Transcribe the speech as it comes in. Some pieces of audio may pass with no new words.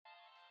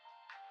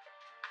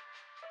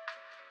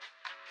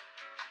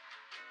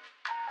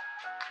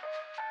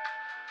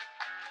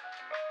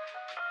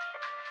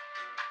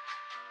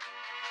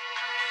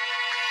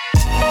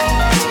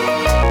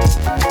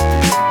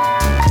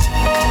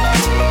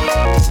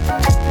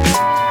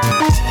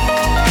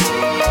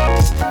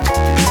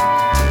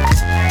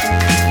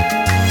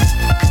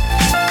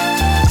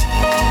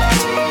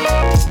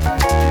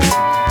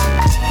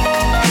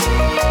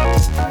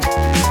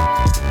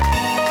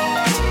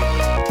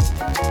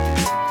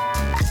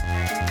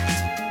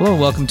Hello,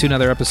 welcome to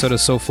another episode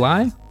of So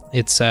Fly.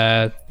 It's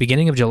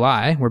beginning of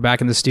July. We're back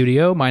in the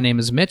studio. My name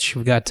is Mitch.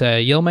 We've got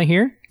Yilma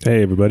here.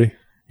 Hey, everybody.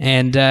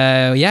 And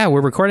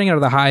we're recording out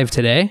of the Hive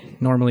today.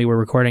 Normally, we're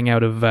recording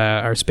out of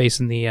our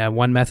space in the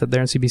One Method there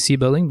in CBC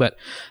building, but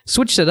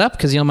switched it up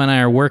because Yilma and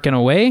I are working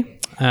away.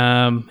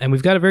 And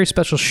we've got a very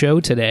special show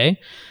today.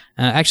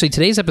 Actually,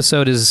 today's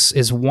episode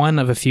is one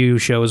of a few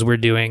shows we're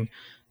doing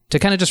to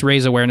kind of just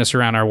raise awareness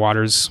around our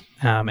waters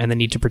and the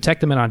need to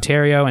protect them in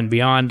Ontario and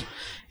beyond,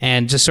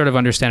 and just sort of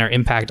understand our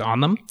impact on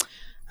them.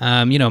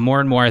 More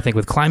and more, I think,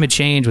 with climate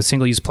change, with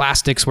single-use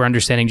plastics, we're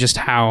understanding just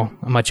how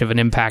much of an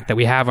impact that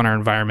we have on our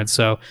environment.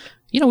 So,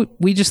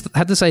 we just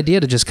had this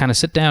idea to just kind of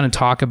sit down and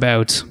talk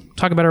about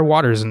our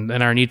waters and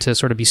our need to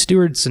sort of be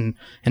stewards and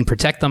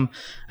protect them.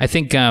 I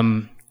think,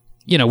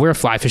 we're a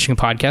fly fishing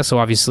podcast, so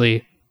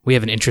obviously we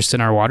have an interest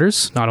in our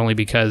waters, not only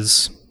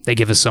because they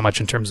give us so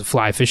much in terms of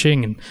fly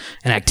fishing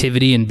and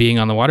activity and being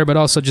on the water, but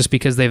also just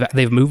because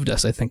they've moved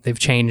us. I think they've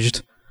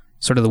changed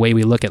sort of the way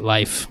we look at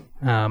life.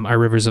 Our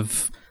rivers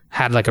have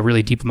had like a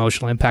really deep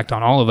emotional impact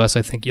on all of us.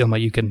 I think, Yilma,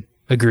 you can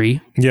agree.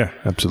 Yeah,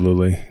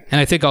 absolutely.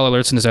 And I think all our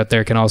listeners out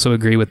there can also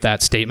agree with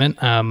that statement.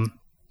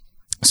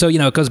 So,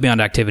 it goes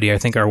beyond activity. I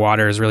think our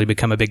water has really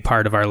become a big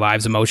part of our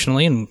lives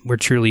emotionally, and we're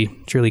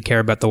truly care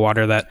about the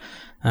water that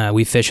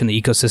we fish and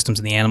the ecosystems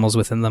and the animals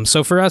within them.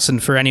 So for us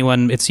and for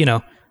anyone, it's,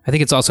 I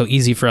think it's also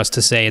easy for us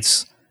to say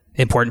it's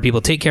important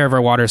people take care of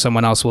our water.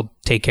 Someone else will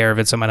take care of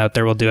it. Someone out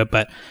there will do it.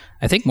 But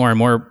I think more and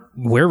more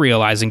we're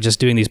realizing just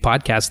doing these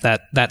podcasts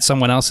that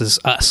someone else is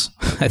us.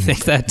 I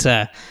think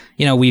that,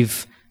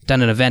 we've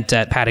done an event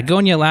at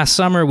Patagonia last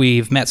summer.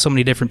 We've met so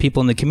many different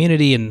people in the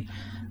community,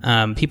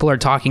 and people are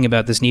talking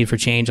about this need for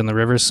change on the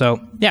rivers. So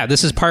yeah,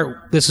 this is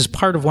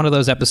part of one of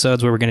those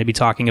episodes where we're going to be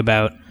talking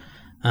about,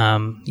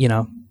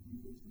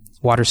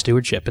 water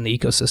stewardship and the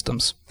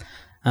ecosystems.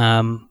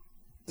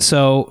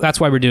 So that's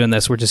why we're doing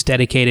this. We're just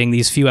dedicating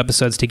these few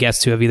episodes to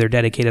guests who have either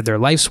dedicated their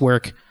life's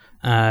work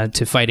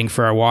to fighting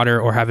for our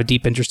water or have a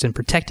deep interest in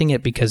protecting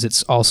it because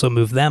it's also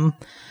moved them.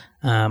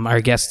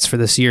 Our guests for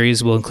the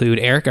series will include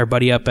Eric, our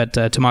buddy up at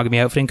Temagami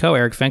Outfitting Co.,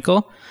 Eric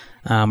Finkel.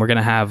 We're going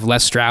to have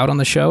Les Stroud on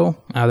the show,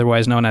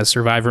 otherwise known as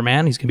Survivor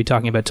Man. He's going to be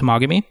talking about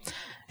Temagami.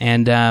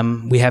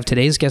 And we have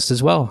today's guest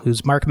as well,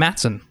 who's Mark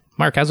Matson.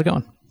 Mark, how's it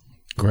going?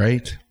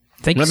 Great.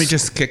 Thanks. Let me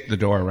just kick the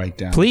door right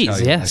down.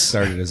 Please, yes. I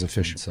started as a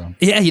fisher, so.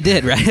 Yeah, you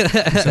did, right?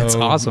 That's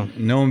awesome.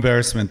 No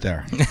embarrassment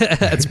there.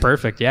 That's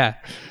perfect, yeah.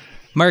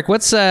 Mark,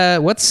 what's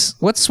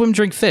swim,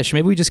 drink, fish?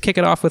 Maybe we just kick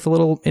it off with a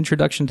little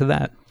introduction to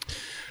that.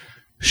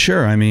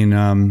 Sure. I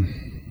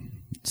mean,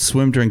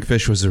 swim, drink,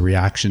 fish was a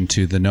reaction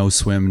to the no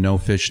swim, no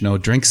fish, no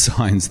drink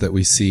signs that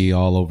we see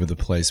all over the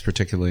place,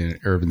 particularly in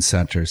urban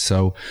centers.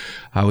 So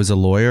I was a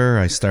lawyer.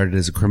 I started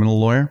as a criminal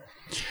lawyer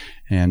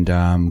and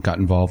got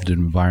involved in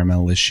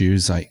environmental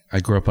issues. I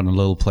grew up on a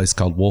little place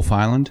called Wolf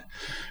Island,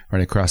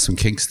 right across from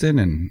Kingston,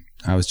 and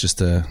I was just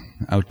a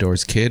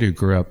outdoors kid who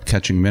grew up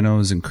catching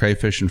minnows and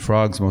crayfish and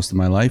frogs most of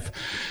my life.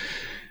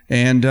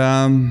 And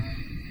and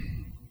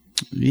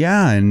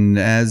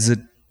as it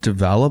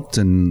developed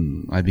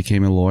and I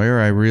became a lawyer,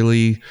 I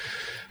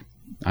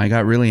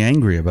got really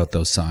angry about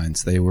those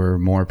signs. They were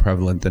more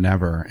prevalent than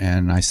ever,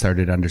 and I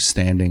started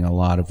understanding a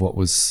lot of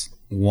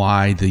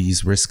why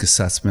these risk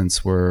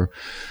assessments were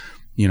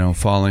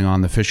falling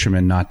on the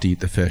fishermen not to eat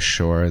the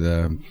fish or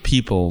the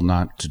people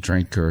not to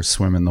drink or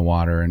swim in the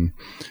water. And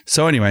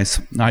so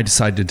anyways, I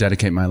decided to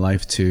dedicate my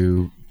life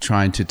to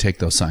trying to take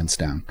those signs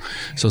down.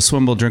 So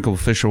swimmable, drinkable,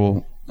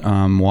 fishable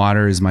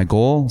water is my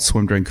goal.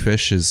 Swim, drink,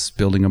 fish is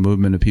building a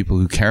movement of people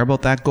who care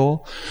about that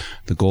goal,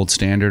 the gold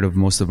standard of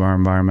most of our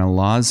environmental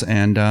laws.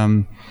 And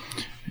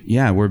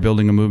we're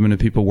building a movement of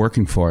people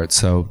working for it.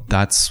 So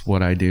that's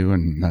what I do,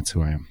 and that's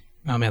who I am.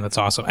 Oh man, that's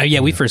awesome.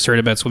 We first heard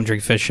about swim,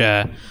 drink, fish.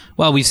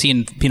 We've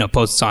seen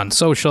posts on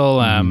social.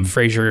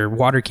 Fraser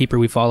Waterkeeper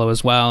we follow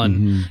as well,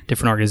 and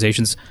different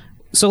organizations.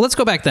 So let's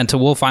go back then to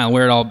Wolf Island,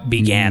 where it all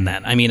began.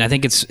 Then I mean, I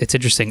think it's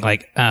interesting.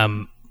 Like,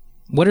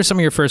 what are some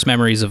of your first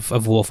memories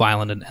of Wolf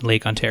Island and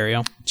Lake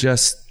Ontario?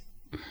 Just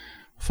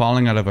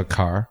falling out of a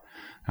car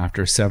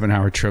after a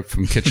 7-hour trip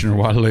from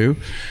Kitchener-Waterloo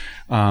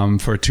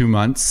for 2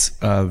 months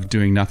of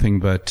doing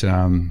nothing but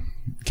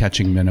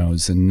catching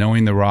minnows, and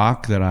knowing the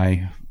rock that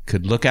I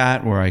could look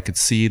at where I could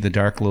see the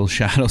dark little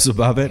shadows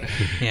above it,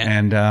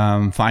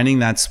 and finding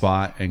that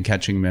spot and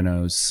catching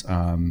minnows.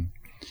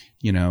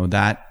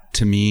 That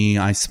to me,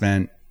 I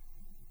spent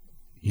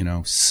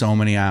so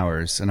many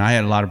hours, and I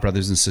had a lot of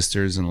brothers and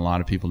sisters and a lot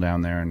of people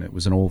down there, and it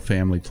was an old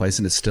family place,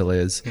 and it still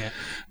is. Yeah.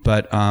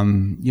 But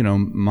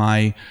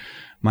my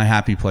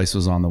happy place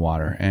was on the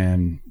water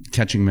and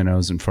catching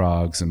minnows and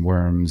frogs and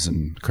worms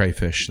and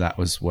crayfish. That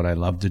was what I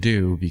loved to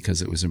do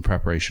because it was in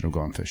preparation of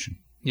going fishing.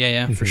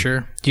 Yeah, for sure.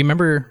 Do you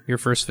remember your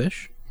first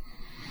fish?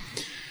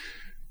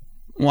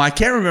 Well, I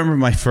can't remember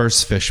my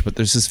first fish, but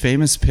there's this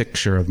famous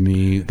picture of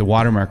me, the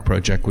Watermark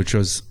Project, which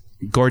was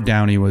Gord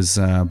Downey was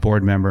a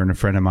board member and a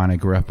friend of mine I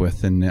grew up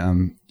with,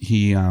 and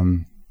he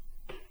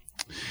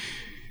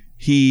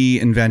he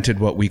invented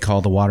what we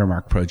call the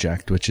Watermark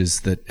Project, which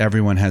is that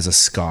everyone has a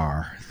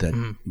scar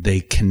that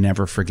they can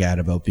never forget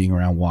about being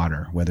around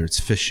water, whether it's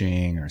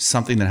fishing or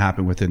something that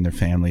happened within their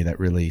family that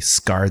really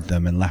scarred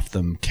them and left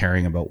them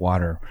caring about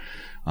water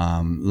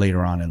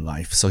later on in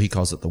life. So he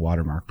calls it the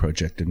Watermark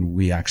Project, and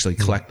we actually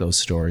collect those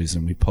stories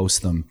and we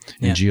post them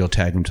and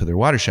geotag them to their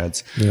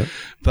watersheds. Yeah.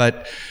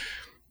 But,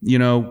 you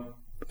know,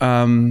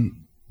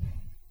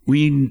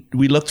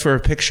 we looked for a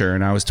picture,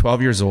 and I was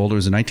 12 years old. It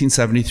was in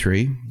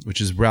 1973, which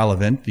is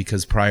relevant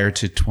because prior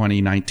to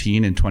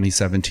 2019 and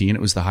 2017,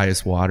 it was the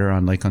highest water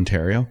on Lake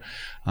Ontario.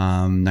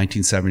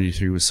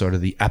 1973 was sort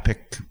of the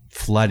epic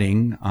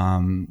flooding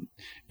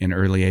in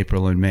early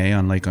April and May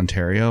on Lake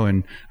Ontario,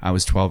 and I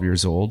was 12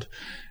 years old.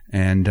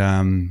 And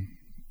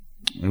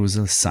it was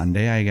a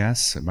Sunday, I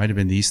guess. It might have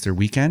been the Easter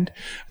weekend.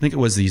 I think it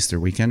was the Easter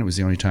weekend. It was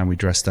the only time we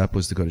dressed up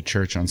was to go to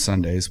church on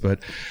Sundays.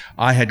 But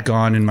I had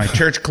gone in my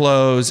church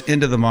clothes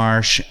into the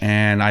marsh,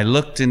 and I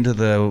looked into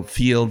the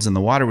fields, and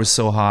the water was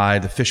so high,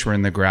 the fish were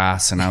in the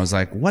grass, and I was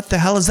like, what the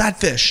hell is that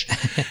fish?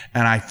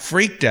 And I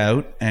freaked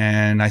out,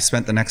 and I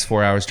spent the next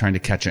 4 hours trying to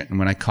catch it. And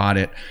when I caught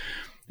it,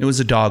 it was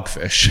a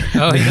dogfish.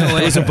 Oh, no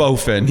way. It was a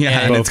bowfin.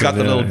 Yeah, and it's got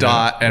the little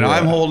dot. And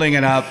I'm holding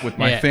it up with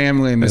my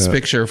family in this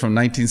picture from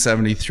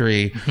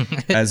 1973.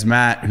 As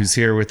Matt, who's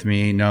here with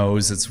me,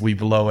 knows, we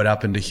blow it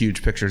up into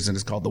huge pictures, and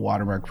it's called the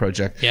Watermark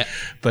Project. Yeah.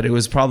 But it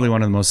was probably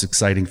one of the most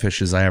exciting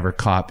fishes I ever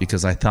caught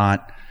because I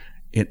thought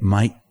it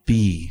might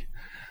be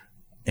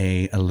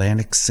a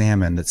Atlantic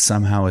salmon that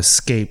somehow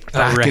escaped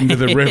back into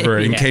the river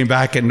and came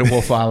back into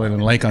Wolfe Island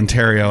and Lake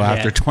Ontario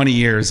after 20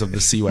 years of the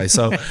seaway.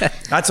 So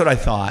that's what I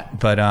thought.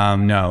 But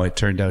no, it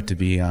turned out to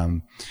be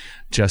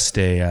just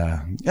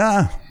a,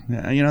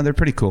 they're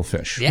pretty cool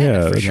fish.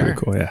 Yeah, they're pretty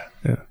cool.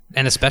 Yeah.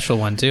 And a special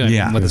one too.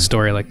 With a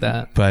story like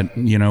that. But,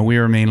 we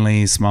were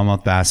mainly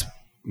smallmouth bass,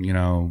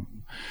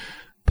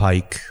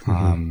 pike.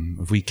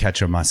 If we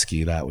catch a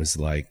muskie, that was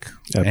like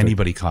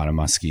anybody caught a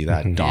muskie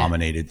that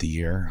dominated the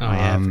year.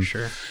 Oh for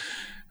sure.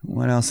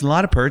 What else? A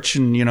lot of perch,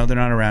 and they're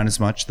not around as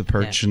much. The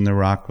perch and the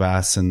rock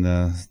bass and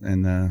the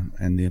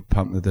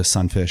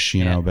sunfish,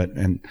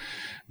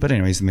 but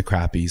anyways, and the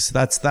crappies.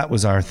 That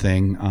was our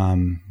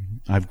thing.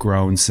 I've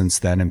grown since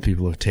then, and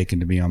people have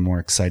taken to me on more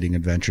exciting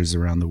adventures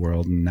around the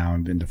world, and now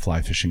I'm into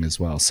fly fishing as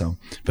well. So,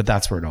 but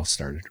that's where it all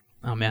started.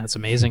 Oh man, that's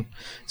amazing.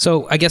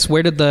 So I guess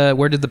where did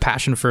the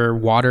passion for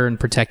water and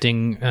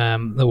protecting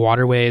the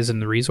waterways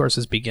and the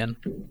resources begin?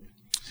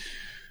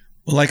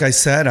 Well, like I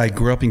said, I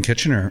grew up in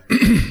Kitchener,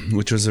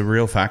 which was a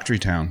real factory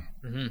town.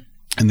 Mm-hmm.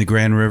 And the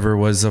Grand River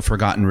was a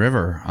forgotten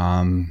river.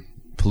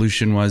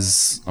 Pollution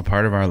was a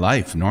part of our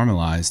life,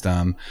 normalized.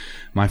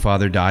 My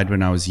father died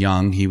when I was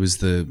young. It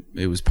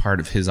was part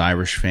of his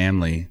Irish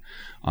family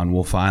on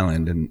Wolfe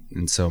Island.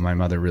 And so my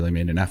mother really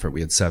made an effort.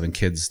 We had 7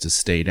 kids to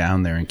stay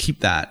down there and keep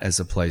that as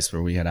a place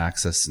where we had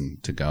access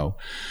to go.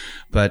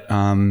 But,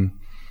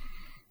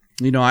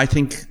 I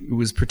think it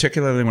was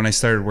particularly when I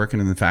started working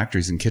in the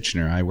factories in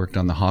Kitchener. I worked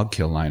on the hog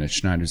kill line at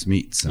Schneider's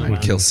Meats, and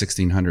I'd kill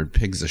 1,600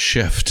 pigs a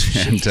shift.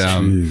 And,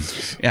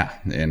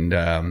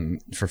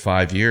 for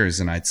 5 years,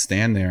 and I'd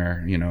stand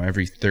there,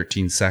 every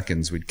 13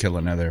 seconds we'd kill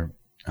another,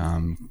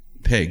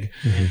 pig.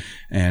 Mm-hmm.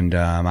 And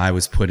I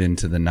was put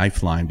into the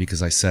knife line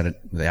because I said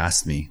it. They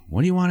asked me,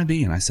 what do you want to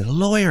be? And I said, a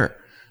lawyer.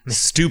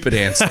 Stupid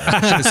answer.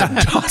 I should have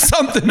said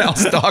something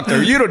else,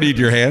 doctor. You don't need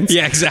your hands.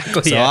 Yeah,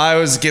 exactly. So I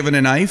was given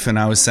a knife and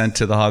I was sent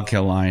to the hog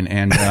kill line.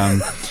 And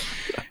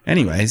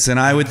anyways, and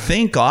I would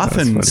think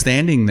often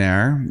standing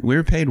there, we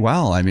were paid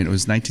well. I mean, it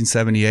was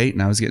 1978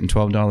 and I was getting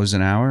 $12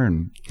 an hour.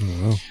 And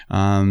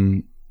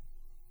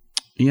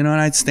and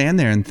I'd stand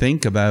there and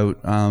think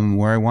about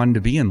where I wanted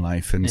to be in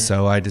life. And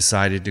so I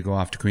decided to go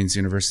off to Queen's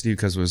University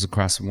because it was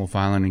across from Wolfe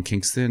Island in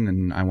Kingston,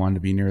 and I wanted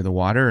to be near the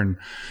water.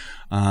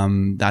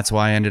 And that's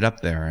why I ended up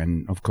there.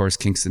 And of course,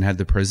 Kingston had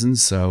the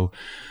prisons. So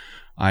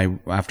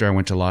after I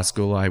went to law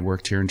school, I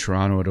worked here in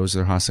Toronto at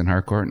Osler, Haas and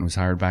Harcourt and was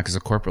hired back as a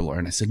corporate lawyer.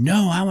 And I said,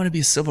 no, I want to be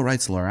a civil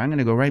rights lawyer. I'm going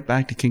to go right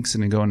back to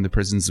Kingston and go into the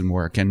prisons and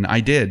work. And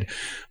I did.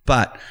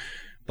 But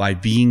by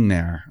being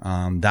there,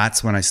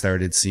 that's when I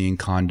started seeing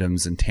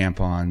condoms and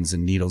tampons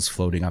and needles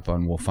floating up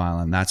on Wolfe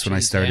Island. That's when I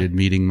started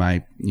meeting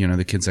my,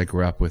 the kids I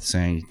grew up with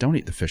saying, don't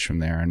eat the fish from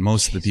there. And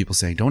most of the people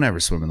saying, don't ever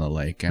swim in the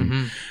lake.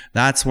 And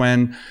that's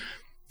when,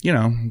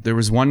 there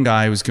was one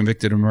guy who was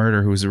convicted of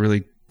murder who was a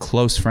really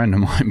close friend of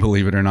mine,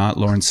 believe it or not,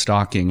 Lawrence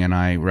Stocking. And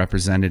I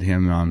represented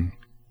him on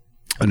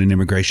an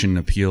immigration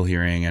appeal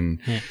hearing.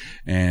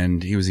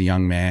 And he was a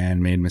young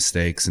man, made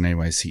mistakes. And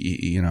anyways,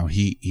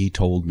 he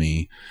told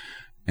me,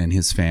 and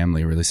his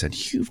family really said,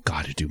 you've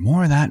got to do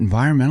more of that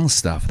environmental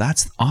stuff.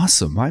 That's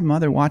awesome. My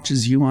mother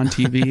watches you on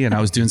TV. And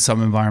I was doing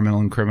some environmental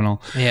and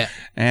criminal. Yeah.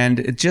 And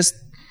it just,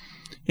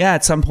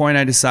 at some point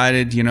I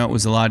decided, it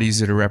was a lot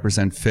easier to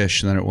represent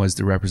fish than it was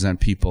to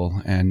represent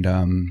people. And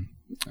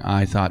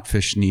I thought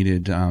fish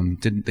needed,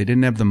 they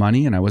didn't have the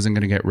money and I wasn't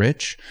going to get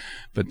rich,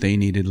 but they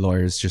needed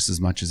lawyers just as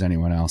much as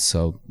anyone else.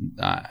 So,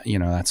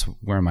 that's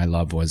where my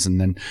love was. And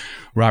then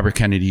Robert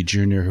Kennedy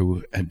Jr.,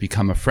 who had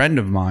become a friend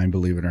of mine,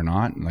 believe it or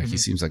not, like he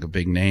seems like a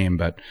big name,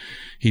 but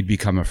he'd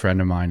become a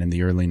friend of mine in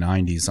the early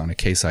 90s on a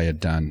case I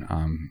had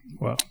done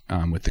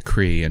with the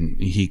Cree.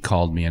 And he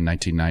called me in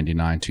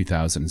 1999,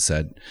 2000 and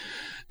said,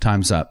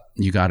 time's up.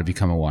 You got to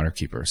become a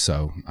waterkeeper.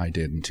 So I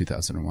did in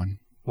 2001.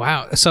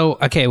 Wow. So,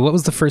 okay, what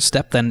was the first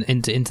step then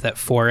into that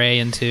foray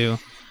into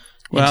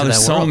Well,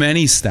 there's so world?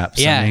 Many steps.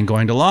 Yeah. I mean,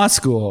 going to law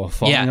school,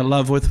 falling in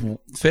love with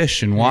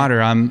fish and water.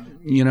 But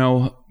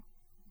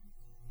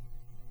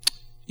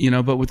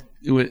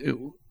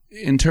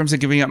in terms of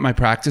giving up my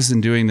practice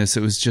and doing this,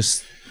 it was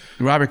just,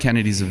 Robert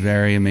Kennedy's a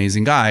very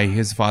amazing guy.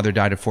 His father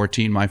died at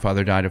 14. My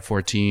father died at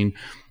 14.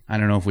 I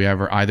don't know if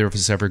either of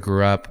us ever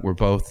grew up. We're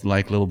both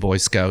like little Boy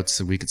Scouts,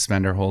 and we could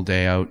spend our whole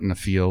day out in the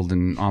field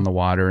and on the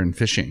water and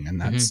fishing.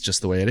 And that's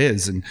just the way it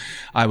is. And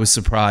I was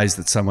surprised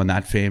that someone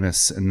that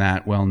famous and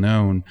that well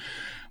known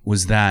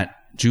was that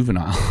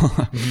juvenile.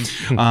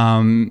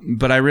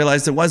 But I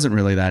realized it wasn't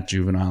really that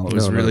juvenile. It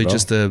was really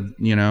just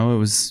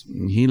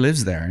he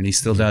lives there and he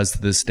still does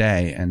to this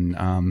day.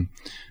 And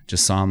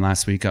just saw him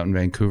last week out in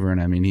Vancouver. And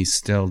I mean, he's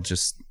still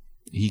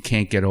he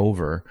can't get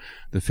over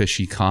the fish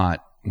he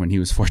caught when he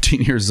was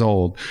 14 years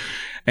old.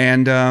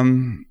 And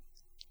so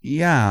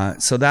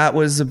that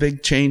was a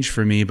big change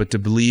for me. But to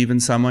believe in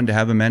someone, to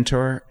have a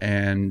mentor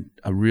and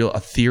a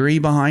theory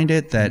behind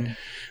it that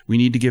we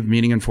need to give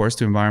meaning and force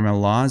to environmental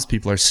laws.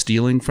 People are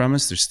stealing from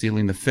us. They're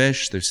stealing the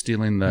fish. They're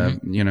stealing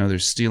they're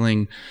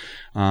stealing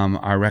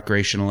our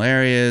recreational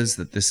areas,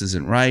 that this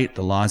isn't right.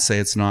 The laws say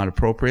it's not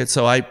appropriate.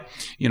 So I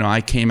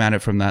came at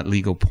it from that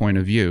legal point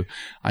of view.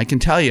 I can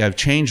tell you I've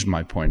changed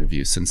my point of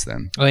view since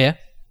then. Oh, yeah?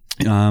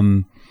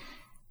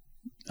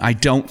 I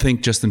don't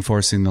think just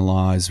enforcing the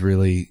law is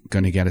really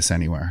going to get us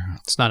anywhere.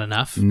 It's not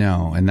enough.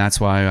 No. And that's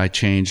why I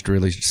changed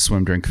really to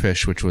swim, drink,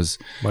 fish, which was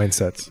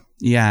mindsets.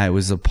 Yeah, it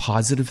was a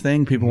positive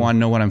thing. People want to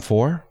know what I'm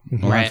for.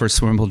 I'm for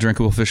swimmable,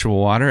 drinkable, fishable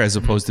water as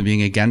opposed to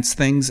being against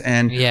things.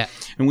 And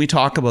we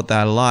talk about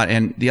that a lot.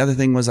 And the other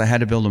thing was I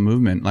had to build a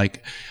movement.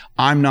 Like,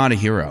 I'm not a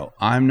hero.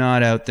 I'm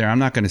not out there. I'm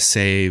not going to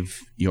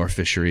save your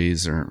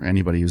fisheries or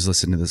anybody who's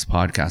listening to this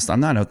podcast. I'm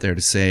not out there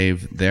to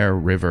save their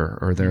river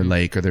or their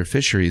lake or their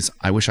fisheries.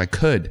 I wish I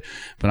could,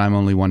 but I'm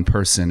only one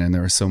person and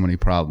there are so many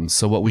problems.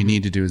 So what we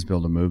need to do is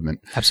build a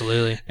movement.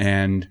 Absolutely.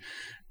 And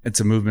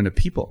it's a movement of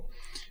people.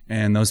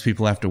 And those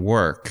people have to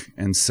work.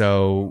 And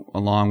so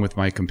along with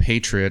my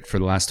compatriot for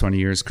the last 20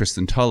 years,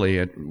 Kristen Tully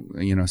at,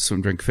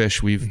 Swim, Drink,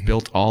 Fish, we've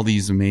built all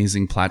these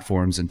amazing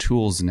platforms and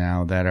tools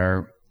now that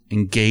are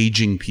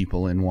engaging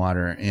people in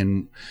water,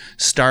 and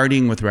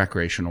starting with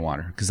recreational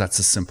water, because that's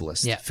the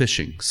simplest.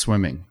 Fishing,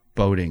 swimming,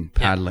 boating,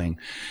 paddling,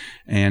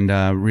 and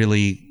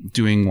really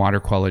doing water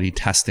quality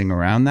testing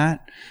around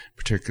that,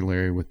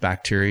 particularly with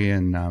bacteria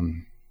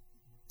and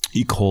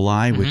E.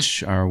 coli,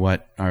 which are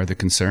what are the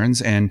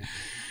concerns. And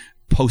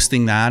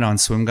posting that on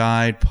Swim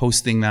Guide,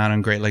 posting that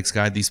on Great Lakes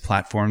Guide, these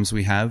platforms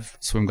we have.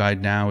 Swim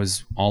Guide now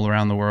is all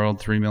around the world,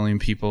 3 million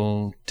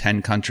people,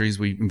 10 countries.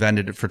 We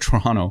invented it for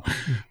Toronto,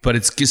 but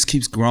it just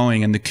keeps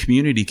growing, and the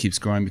community keeps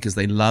growing because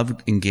they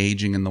love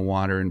engaging in the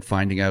water and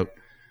finding out.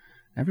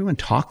 Everyone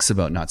talks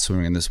about not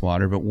swimming in this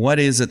water, but what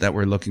is it that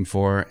we're looking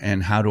for,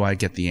 and how do I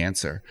get the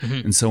answer?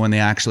 And so when they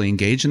actually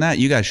engage in that,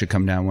 you guys should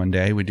come down one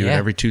day. We do it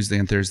every Tuesday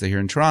and Thursday here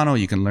in Toronto.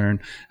 You can learn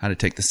how to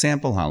take the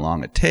sample, how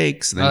long it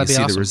takes. Then you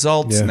see the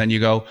results, and then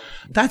you go,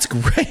 that's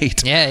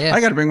great.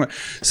 I got to bring one.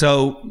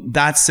 So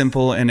that's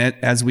simple. And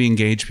as we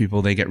engage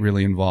people, they get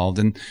really involved.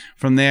 And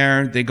from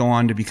there, they go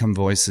on to become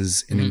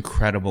voices in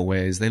incredible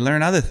ways. They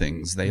learn other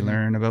things. They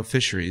learn about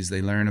fisheries.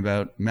 They learn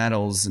about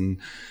metals and,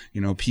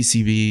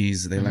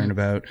 PCBs. They learn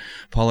about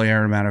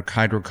polyaromatic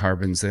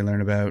hydrocarbons. They learn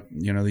about,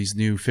 these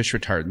new fish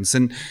retardants.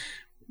 And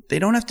they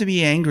don't have to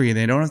be angry.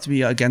 They don't have to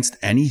be against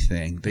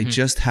anything. They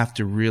just have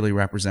to really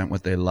represent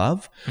what they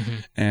love.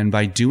 And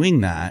by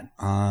doing that,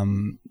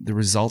 the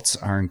results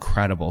are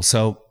incredible.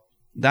 So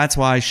that's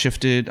why I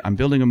shifted. I'm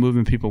building a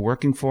movement, people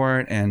working for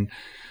it. And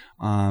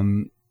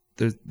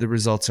the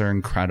results are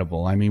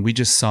incredible. I mean, we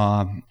just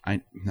saw,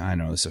 I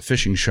know it's a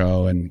fishing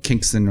show in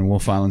Kingston and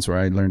Wolf Islands where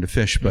I learned to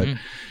fish, but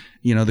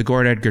the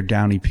Gord Edgar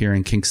Downey Pier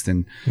in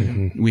Kingston,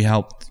 we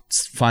helped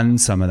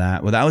fund some of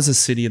that. Well, that was a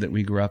city that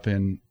we grew up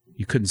in.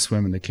 You couldn't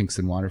swim in the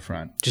Kingston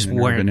waterfront. Just in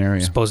an weren't urban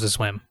area. Supposed to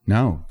swim.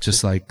 No,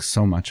 just like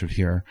so much of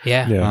here.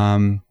 Yeah.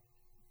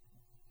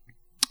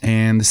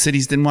 And the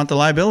cities didn't want the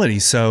liability.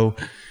 So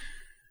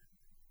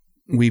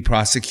we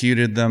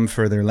prosecuted them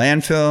for their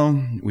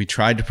landfill. We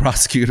tried to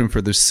prosecute them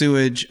for their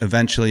sewage.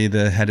 Eventually,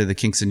 the head of the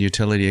Kingston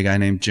utility, a guy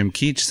named Jim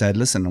Keach, said,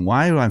 listen,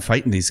 why am I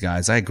fighting these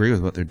guys? I agree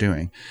with what they're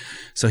doing.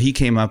 So he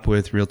came up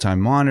with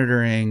real-time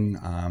monitoring.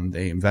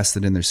 They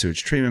invested in their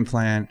sewage treatment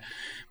plant.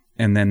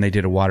 And then they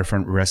did a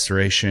waterfront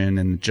restoration.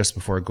 And just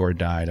before Gord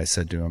died, I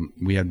said to him,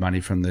 we had money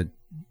from the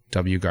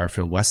W.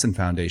 Garfield Weston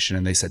Foundation.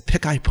 And they said,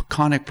 pick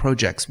iconic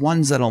projects,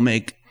 ones that'll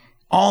make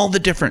all the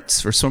difference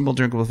for swimmable,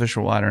 drinkable,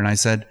 fishable water. And I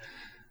said,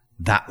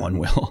 that one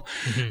will,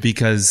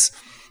 because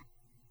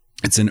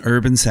it's an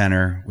urban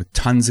center with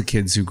tons of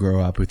kids who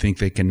grow up who think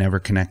they can never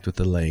connect with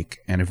the lake.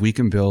 And if we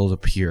can build a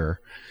pier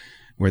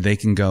where they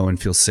can go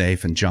and feel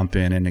safe and jump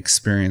in and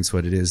experience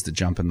what it is to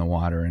jump in the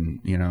water,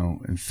 and, you know,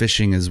 and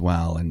fishing as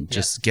well, and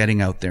just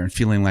getting out there and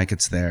feeling like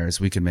it's theirs,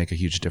 we can make a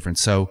huge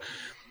difference. So,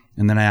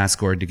 and then I asked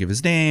Gord to give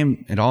his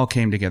name. It all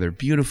came together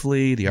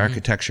beautifully. The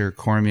architecture,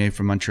 Cormier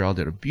from Montreal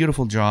did a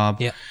beautiful job.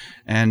 Yeah.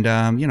 And,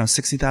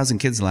 60,000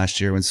 kids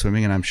last year went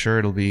swimming, and I'm sure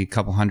it'll be a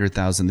couple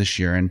 100,000 this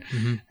year.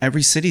 And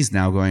every city's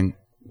now going,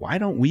 why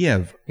don't we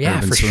have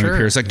urban swimming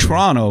piers? Like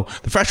Toronto,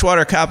 the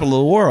freshwater capital of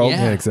the world.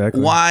 Yeah,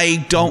 exactly.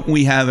 Why don't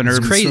we have an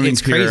urban swimming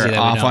pier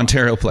off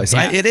Ontario Place?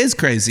 Yeah. It is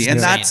crazy. And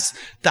insane.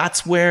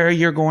 that's where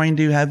you're going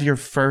to have your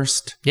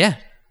first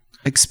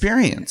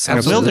experience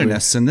of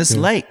wilderness in this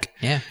lake.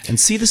 Yeah. And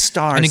see the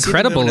stars. An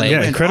incredible lake.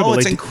 Yeah, incredible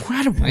it's lake.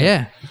 incredible.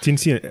 Yeah. Didn't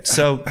see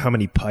how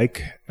many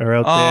pike are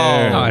out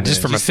Oh, there.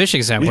 Just from a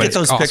fishing standpoint. We get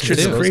those it's awesome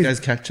pictures too. of those guys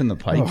catching the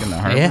pike in the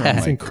harbor. yeah. Oh my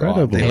It's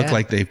incredible. God. They look Yeah.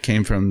 like they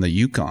came from the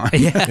Yukon.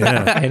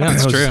 Yeah. I know,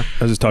 it's true.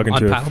 I was just talking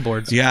On to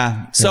paddleboards.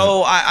 Yeah.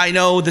 So I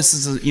know this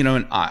is,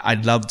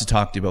 I'd love to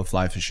talk to you about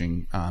fly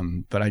fishing,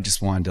 but I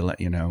just wanted to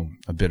let you know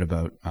a bit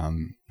about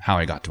how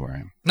I got to where I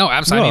am. No,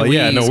 absolutely.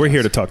 I mean, we're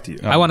here to talk to you.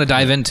 I want to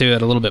dive into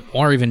it a little bit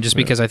more, even just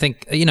because I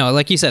think,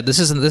 like you said, this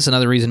is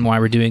another reason why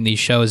we're doing these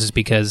shows, is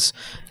because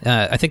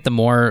I think the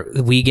more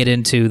we get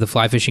into the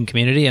fly fishing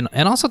community, and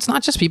also it's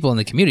not just people in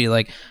the community.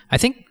 Like, I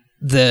think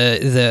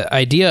the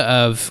idea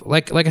of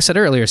like I said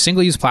earlier,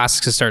 single use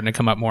plastics is starting to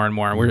come up more and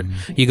more. Where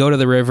you go to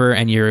the river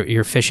and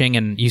you're fishing,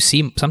 and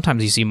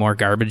sometimes you see more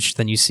garbage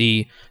than you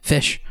see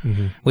fish,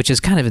 which is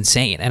kind of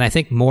insane. And I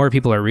think more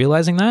people are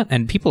realizing that,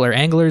 and people are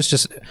anglers,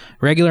 just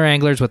regular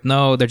anglers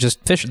they're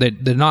just fish. They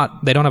don't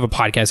have a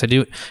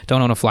podcast.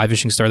 Don't own a fly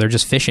fishing store. They're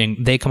just fishing.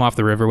 They come off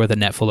the river with a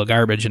net full of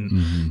garbage,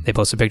 and they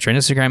post a picture on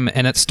Instagram,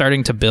 and it's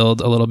starting to build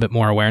a little bit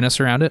more awareness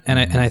around it. And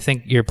I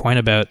think your point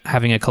about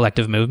having a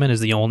collective movement is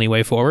the only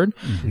way forward.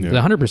 It's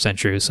 100%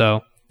 true.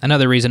 So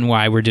another reason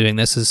why we're doing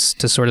this is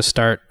to sort of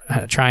start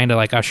trying to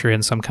like usher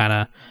in some kind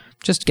of,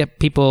 just get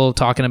people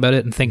talking about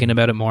it and thinking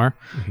about it more.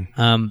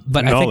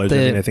 But knowledge.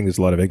 I think there's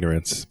a lot of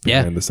ignorance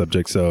behind the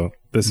subject. So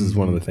this is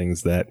one of the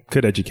things that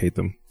could educate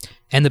them.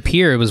 And the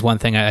pier was one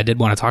thing I did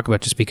want to talk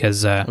about, just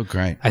because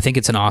great. I think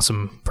it's an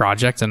awesome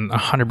project, and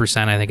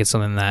 100% I think it's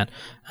something that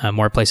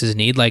more places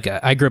need. Like,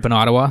 I grew up in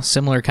Ottawa,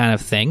 similar kind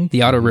of thing.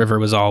 The Ottawa River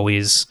was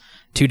always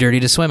too dirty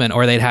to swim in,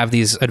 or they'd have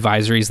these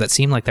advisories that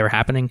seemed like they were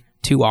happening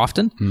too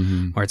often,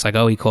 where it's like,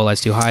 oh, E.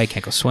 coli's too high,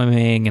 can't go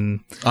swimming. And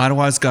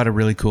Ottawa's got a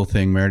really cool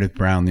thing. Meredith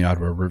Brown, the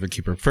Ottawa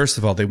Riverkeeper. First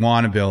of all, they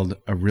want to build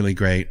a really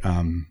great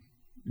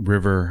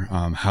river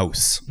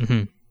house.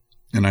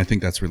 And I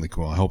think that's really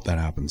cool. I hope that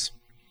happens.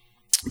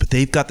 But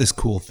they've got this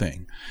cool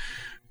thing.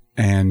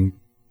 And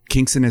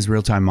Kingston has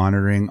real-time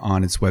monitoring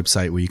on its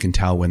website where you can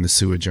tell when the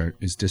sewage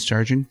is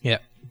discharging. yeah,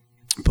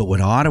 But what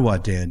Ottawa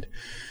did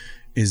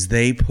is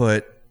they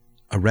put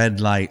a red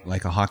light,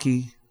 like a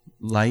hockey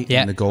light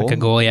in the goal. like a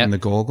goal, yeah. When the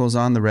goal goes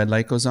on, the red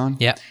light goes on.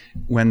 yeah.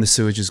 When the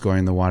sewage is going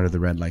in the water, the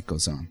red light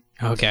goes on.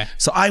 Okay.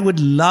 So I would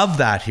love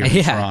that here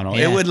in Toronto.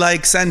 Yeah. It would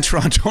like send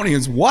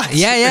Torontonians, what?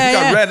 Yeah, We've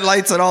got red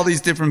lights at all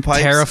these different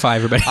pipes. Terrify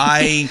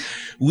everybody.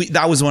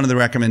 That was one of the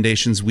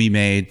recommendations we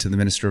made to the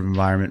Minister of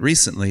Environment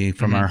recently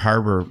from our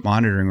harbor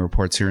monitoring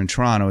reports here in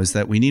Toronto, is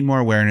that we need more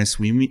awareness.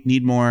 We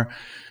need more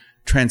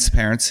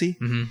transparency.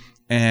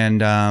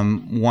 And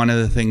one of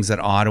the things that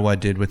Ottawa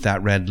did with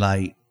that red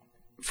light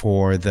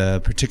for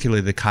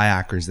particularly the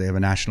kayakers, they have a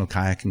national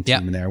kayaking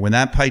team in there. When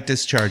that pipe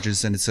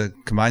discharges and it's a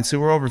combined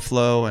sewer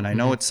overflow, and I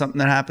know it's something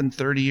that happened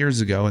 30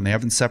 years ago and they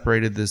haven't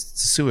separated the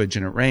sewage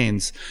and it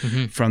rains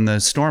from the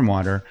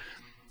stormwater,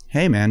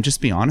 hey man, just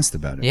be honest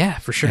about it. Yeah,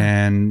 for sure.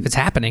 And if it's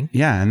happening.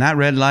 Yeah, and that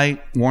red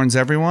light warns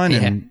everyone,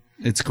 and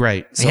it's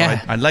great. So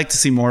I'd like to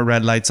see more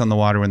red lights on the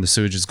water when the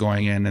sewage is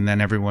going in, and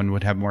then everyone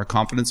would have more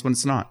confidence when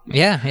it's not.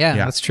 Yeah,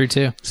 that's true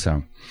too.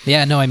 So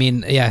yeah, no, I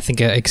mean, I think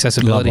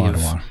accessibility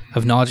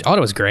of knowledge.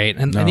 Ottawa's great,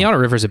 and the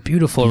Ottawa River is a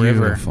beautiful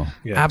river,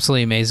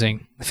 absolutely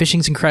amazing. The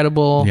fishing's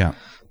incredible. Yeah,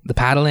 the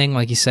paddling,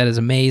 like you said, is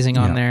amazing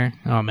on there.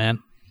 Oh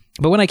man!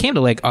 But when I came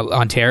to like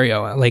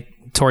Ontario, like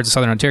towards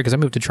southern Ontario, because I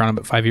moved to Toronto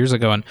about 5 years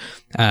ago, and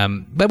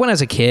but when I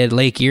was a kid,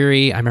 Lake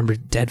Erie, I remember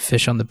dead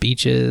fish on the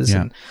beaches,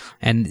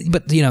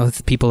 but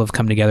people have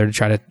come together to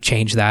try to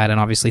change that, and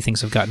obviously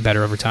things have gotten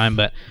better over time.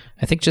 But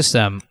I think just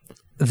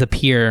the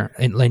pier,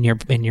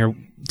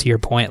 to your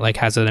point, like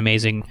has an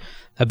amazing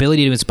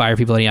ability to inspire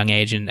people at a young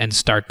age and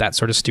start that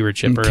sort of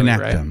stewardship and early,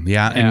 connect right? them.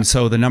 Yeah. And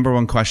so the number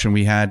one question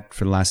we had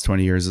for the last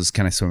 20 years is,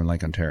 can I swim in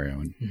Lake Ontario?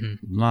 And a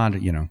lot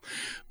of,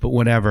 but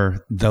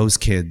whatever, those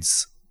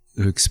kids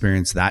who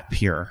experience that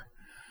pier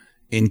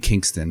in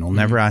Kingston will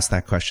never ask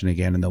that question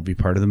again, and they'll be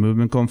part of the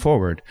movement going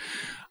forward.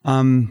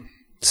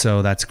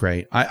 So that's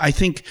great. I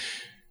think,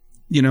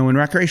 in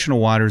recreational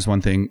water is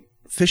one thing,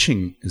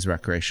 fishing is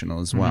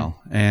recreational as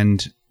well.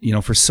 And,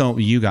 for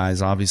you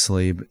guys,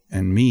 obviously,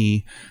 and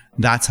me,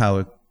 that's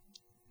how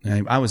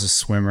I was a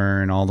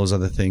swimmer and all those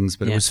other things,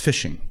 but it was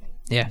fishing.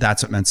 Yeah.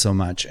 That's what meant so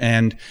much.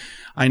 And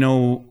I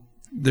know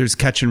there's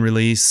catch and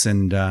release,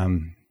 and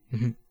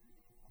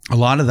a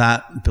lot of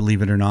that,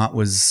 believe it or not,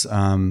 was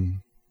a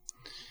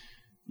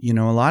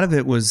lot of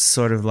it was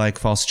sort of like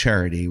false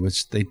charity,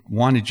 which they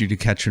wanted you to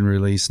catch and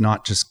release,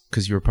 not just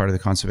because you were part of the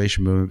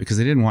conservation movement, because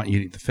they didn't want you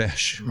to eat the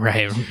fish.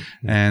 Right.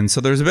 And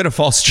so there was a bit of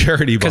false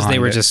charity because behind they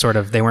were it. just sort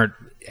of, they weren't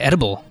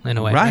edible in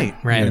a way. Right.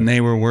 Right. And they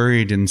were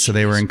worried, and so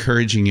they were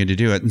encouraging you to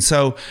do it. And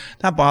so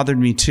that bothered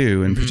me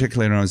too, and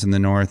particularly when I was in the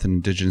north and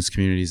indigenous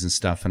communities and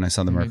stuff, and I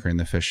saw the mercury in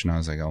the fish, and I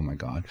was like, oh my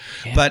God.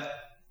 Yeah. But,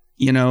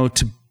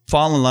 to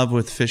fall in love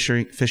with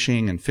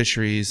fishing and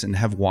fisheries and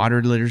have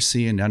water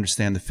literacy and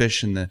understand the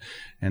fish and the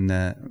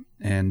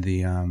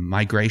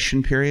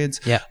migration periods.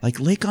 Yeah. Like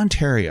Lake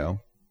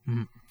Ontario,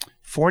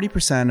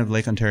 40% of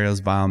Lake Ontario's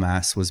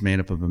biomass was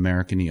made up of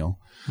American eel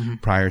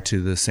prior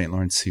to the St.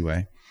 Lawrence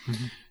Seaway.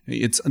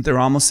 They're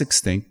almost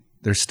extinct.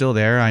 They're still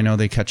there. I know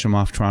they catch them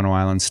off Toronto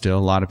Island still. A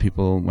lot of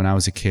people, when I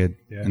was a kid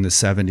in the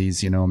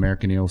 70s,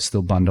 American eel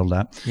still bundled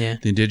up. Yeah.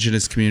 The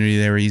indigenous community,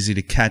 they were easy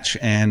to catch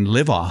and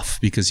live off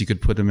because you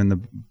could put them in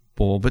the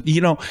bowl, but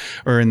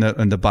or in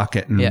the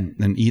bucket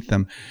and eat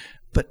them.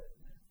 But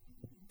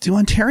do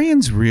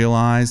Ontarians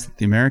realize that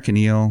the American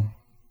eel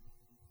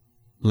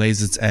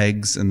lays its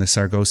eggs in the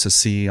Sargasso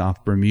Sea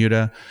off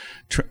Bermuda,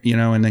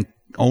 and then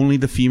only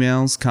the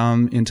females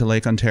come into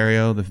Lake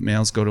Ontario. The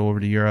males go over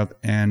to Europe,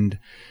 and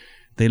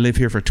they live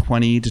here for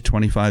 20 to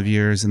 25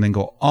 years and then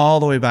go all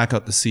the way back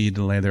out the sea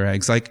to lay their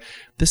eggs. Like,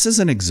 this is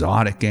an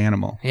exotic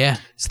animal. Yeah.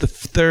 It's the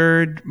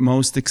third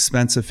most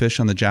expensive fish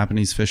on the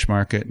Japanese fish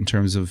market in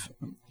terms of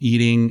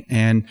eating.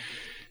 And,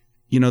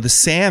 the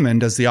salmon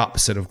does the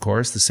opposite, of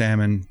course. The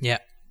salmon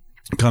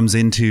comes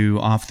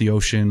off the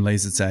ocean,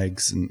 lays its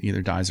eggs, and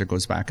either dies or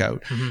goes back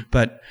out.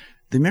 But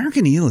the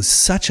American eel is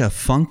such a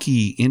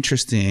funky,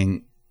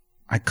 interesting,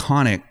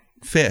 iconic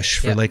fish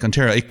for Lake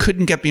Ontario. It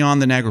couldn't get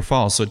beyond the Niagara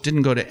Falls, so it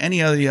didn't go to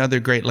any of the other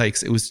Great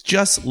Lakes. It was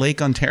just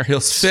Lake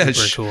Ontario's fish.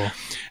 Super cool.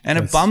 And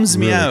it bums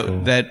me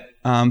out that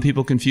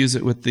people confuse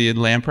it with the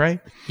lamprey.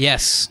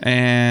 Yes.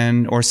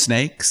 Or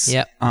snakes.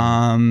 Yep.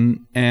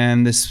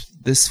 And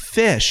this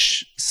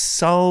fish,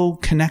 so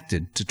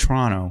connected to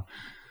Toronto,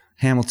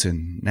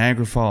 Hamilton,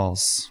 Niagara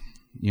Falls,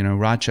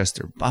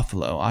 Rochester,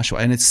 Buffalo, Oshawa.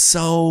 And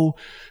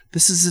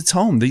this is its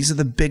home. These are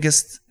the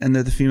biggest, and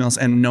they're the females,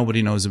 and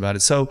nobody knows about it.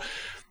 So,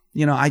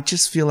 I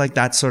just feel like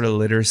that sort of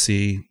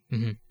literacy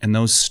and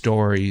those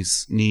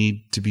stories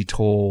need to be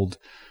told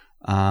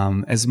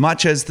as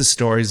much as the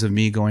stories of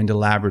me going to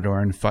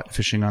Labrador and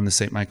fishing on the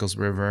St. Michael's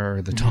River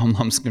or the Tom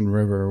Lumsden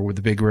River or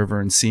the Big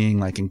River and seeing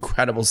like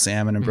incredible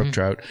salmon and brook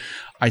trout.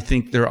 I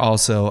think there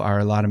also are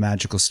a lot of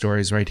magical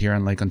stories right here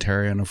on Lake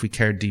Ontario. And if we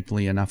care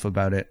deeply enough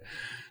about it,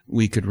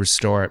 we could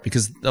restore it,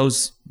 because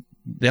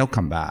they'll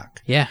come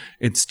back. Yeah.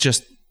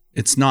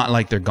 It's not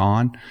like they're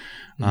gone.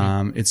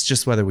 It's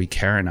just whether we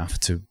care enough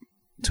to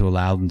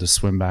allow them to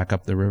swim back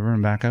up the river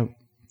and back out.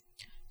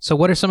 So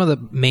what are some of the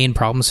main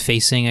problems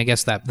facing, I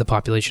guess, that the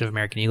population of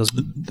American eagles?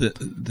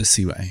 The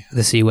Seaway.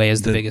 The Seaway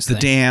is the biggest thing.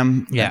 The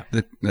dam. Yeah.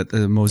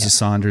 The Moses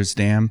Saunders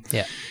Dam.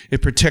 Yeah.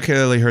 It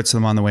particularly hurts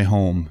them on the way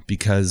home,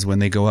 because when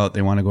they go out,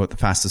 they want to go out the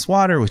fastest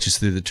water, which is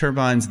through the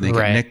turbines, and they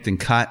get nicked and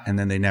cut, and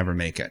then they never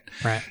make it.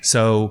 Right.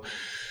 So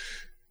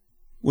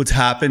what's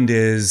happened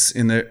is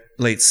in the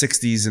late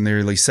 60s and the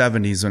early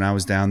 70s, when I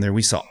was down there,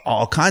 we saw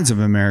all kinds of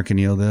American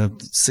eel. The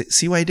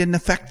Seaway didn't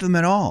affect them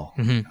at all.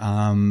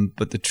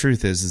 But the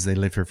truth is they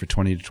live here for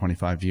 20 to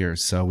 25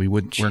 years. So we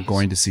weren't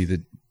going to see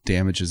the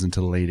damages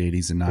until the late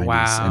 80s and 90s.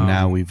 Wow. And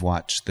now we've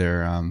watched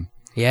their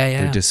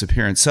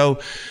disappearance. So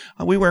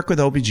we work with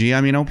OPG. I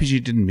mean,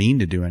 OPG didn't mean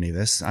to do any of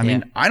this. I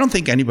mean, I don't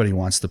think anybody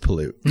wants to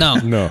pollute.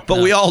 No.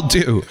 But we all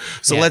do.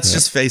 So let's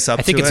just face up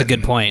to it. I think it's a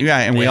good point. Yeah,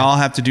 and we all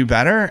have to do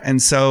better.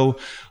 And so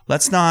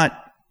let's not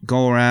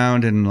go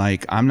around and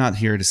I'm not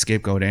here to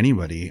scapegoat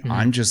anybody.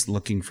 I'm just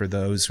looking for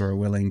those who are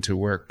willing to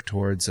work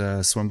towards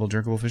a swimmable,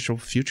 drinkable fish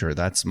future.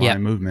 That's my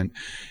movement.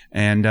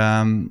 And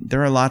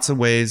there are lots of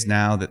ways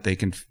now that they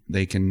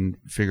can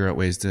figure out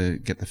ways to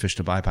get the fish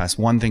to bypass.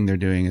 One thing they're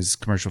doing is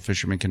commercial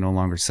fishermen can no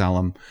longer sell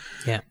them.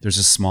 Yeah. There's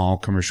a small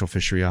commercial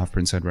fishery off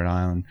Prince Edward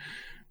Island.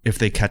 If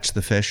they catch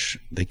the fish,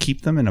 they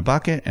keep them in a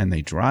bucket and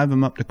they drive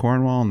them up to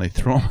Cornwall and they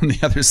throw them on the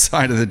other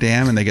side of the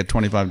dam and they get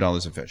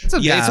 $25 a fish. It's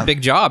a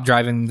big job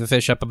driving the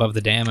fish up above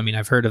the dam. I mean,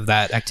 I've heard of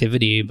that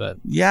activity, but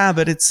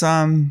but it's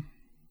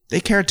they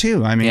care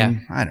too. I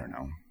mean, I don't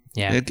know.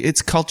 Yeah,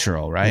 it's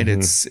cultural, right?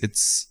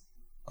 It's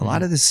a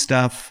lot of this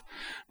stuff.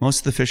 Most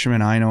of the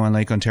fishermen I know in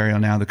Lake Ontario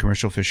now, the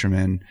commercial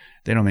fishermen,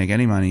 they don't make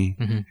any money.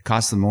 It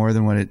costs them more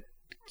than what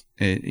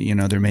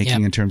they're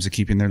making in terms of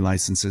keeping their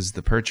licenses.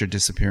 The perch are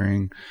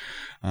disappearing.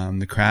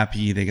 The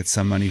crappie they get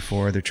some money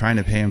for. They're trying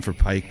to pay them for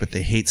pike, but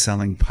they hate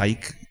selling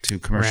pike to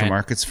commercial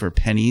markets for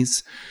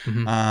pennies.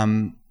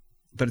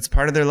 But it's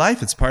part of their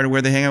life. It's part of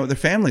where they hang out with their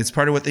family. It's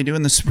part of what they do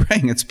in the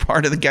spring. It's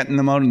part of getting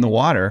them out in the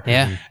water.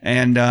 Yeah.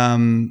 And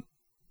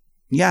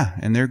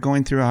and they're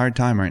going through a hard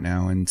time right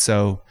now. And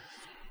so,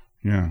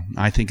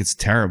 I think it's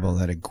terrible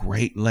that a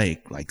great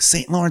lake like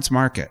St. Lawrence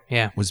Market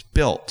was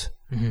built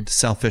to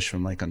sell fish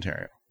from Lake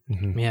Ontario.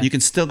 Yeah. You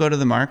can still go to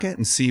the market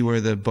and see where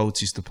the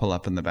boats used to pull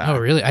up in the back. Oh,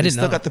 really? I didn't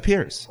still know. got the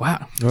piers.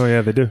 Wow. Oh,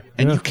 yeah, they do.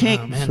 And Yeah. you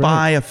can't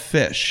buy a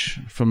fish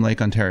from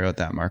Lake Ontario at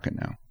that market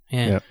now.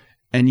 Yeah. Yeah.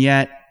 And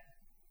yet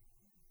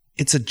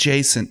it's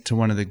adjacent to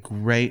one of the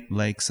great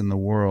lakes in the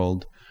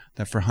world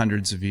that for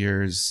hundreds of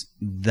years,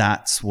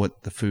 that's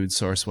what the food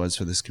source was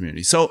for this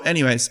community. So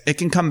anyways, it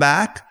can come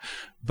back,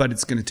 but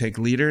it's going to take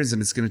leaders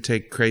and it's going to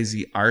take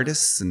crazy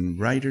artists and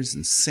writers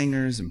and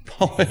singers and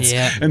poets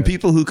and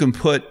people who can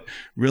put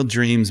real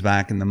dreams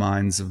back in the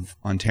minds of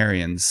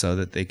Ontarians so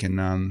that they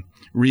can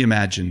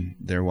reimagine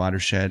their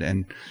watershed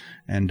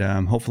and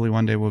hopefully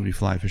one day we'll be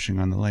fly fishing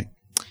on the lake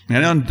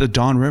and on the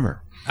Don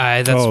River.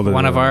 That's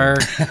one of our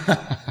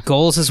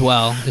goals as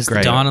well, is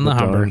the Don and the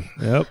Humber.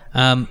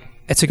 Yep.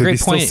 It's a great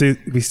point.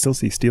 We still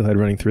see steelhead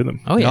running through them.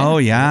 Oh, yeah. Oh,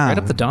 yeah. Right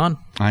up the Don.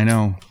 I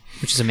know.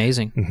 Which is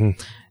amazing.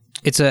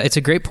 It's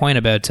a great point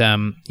about,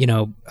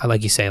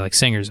 like you say, like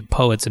singers and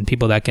poets and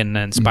people that can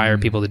inspire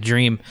people to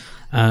dream.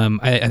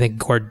 I think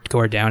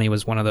Gord Downey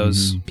was one of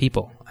those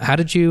people. How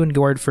did you and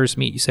Gord first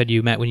meet? You said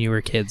you met when you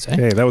were kids, eh?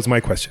 Hey, that was my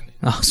question.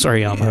 Oh,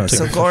 sorry, Alma.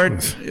 So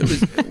Gord,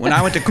 when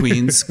I went to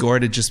Queens,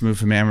 Gord had just moved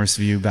from Amherst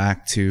View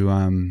back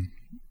to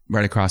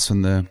right across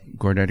from the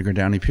Gord Edgar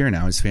Downey Pier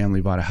now. His family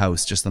bought a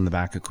house just on the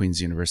back of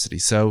Queens University.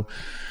 So,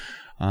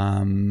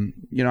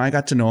 I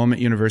got to know him at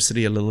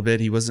university a little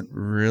bit. He wasn't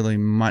really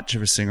much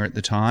of a singer at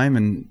the time.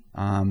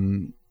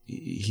 And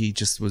he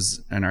just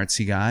was an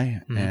artsy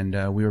guy.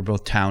 And we were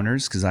both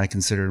towners because I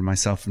considered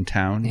myself from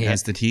town,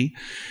 as did he.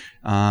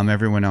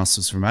 Everyone else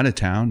was from out of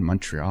town,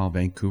 Montreal,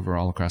 Vancouver,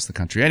 all across the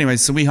country. Anyway,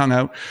 so we hung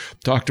out,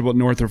 talked about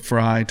Northrop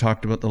Frye,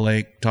 talked about the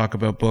lake, talked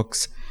about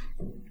books.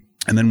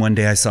 And then one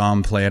day I saw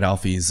him play at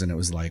Alfie's and it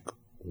was like,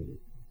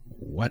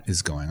 what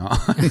is going on?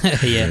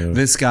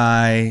 This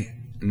guy,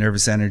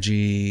 nervous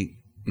energy,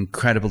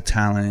 incredible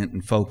talent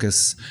and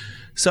focus.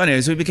 So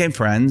anyways, we became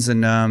friends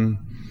and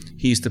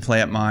he used to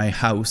play at my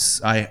house.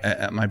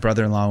 My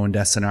brother-in-law owned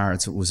S&R.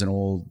 It was an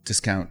old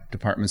discount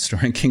department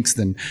store in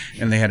Kingston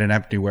and they had an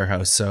empty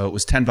warehouse. So it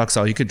was $10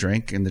 all you could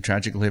drink and the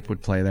Tragical Hip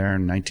would play there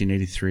in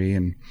 1983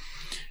 and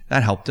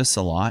that helped us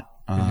a lot.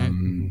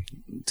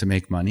 To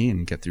make money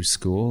and get through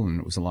school, and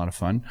it was a lot of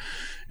fun.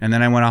 And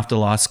then I went off to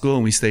law school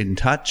and we stayed in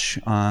touch.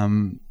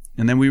 And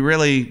then we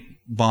really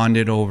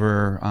bonded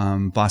over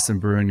Boston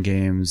Bruin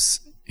games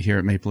here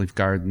at Maple Leaf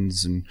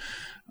Gardens. And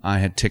I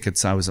had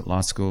tickets. I was at law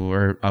school,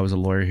 or I was a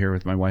lawyer here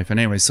with my wife. And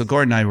anyway, so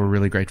Gord and I were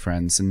really great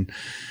friends. And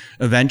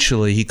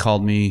eventually he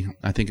called me,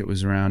 I think it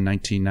was around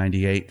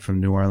 1998 from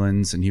New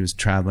Orleans, and he was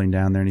traveling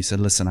down there and he said,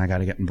 listen, I got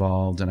to get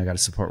involved and I got to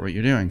support what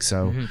you're doing.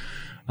 So,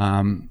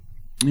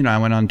 I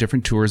went on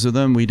different tours with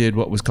him. We did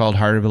what was called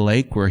Heart of a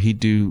Lake, where he'd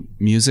do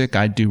music,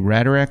 I'd do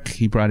rhetoric.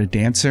 He brought a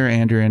dancer,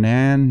 Andrea and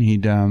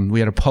Ann. We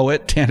had a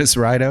poet, Tanis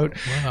Rideout,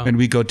 and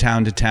we'd go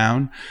town to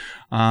town.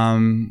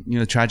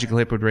 The Tragical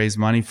Hip would raise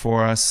money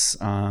for us.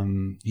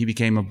 He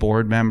became a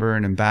board member,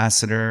 an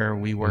ambassador.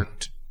 We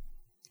worked,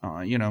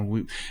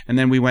 and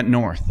then we went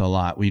north a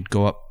lot. We'd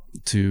go up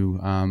to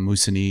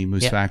Moosonee,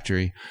 Moose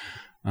Factory,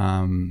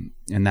 and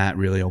that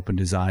really opened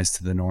his eyes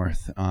to the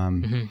north.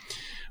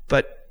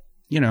 But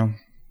he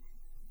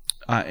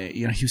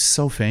was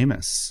so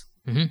famous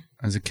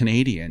as a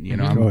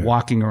Canadian. I'm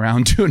walking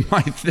around doing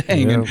my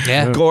thing,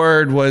 and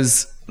Gord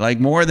was like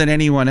more than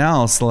anyone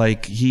else.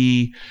 Like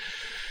he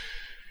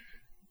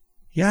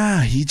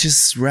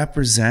just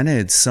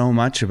represented so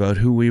much about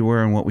who we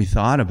were and what we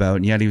thought about,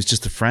 and yet he was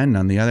just a friend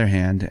on the other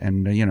hand.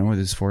 And with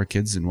his 4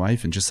 kids and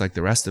wife, and just like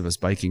the rest of us,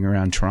 biking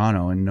around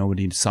Toronto, and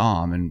nobody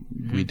saw him. And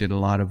we did a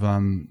lot of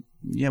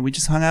we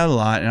just hung out a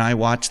lot, and I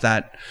watched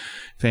that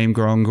fame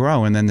grow and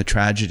grow. And then the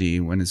tragedy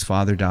when his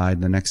father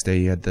died, the next day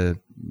he had the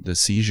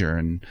seizure,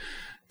 and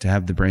to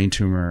have the brain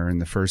tumor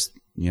and the first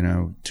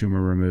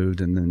tumor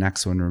removed and the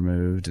next one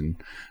removed, and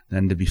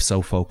then to be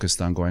so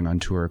focused on going on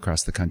tour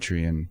across the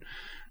country and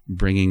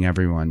bringing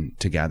everyone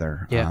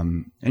together,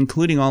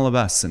 including all of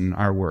us and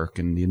our work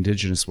and the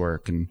Indigenous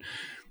work. And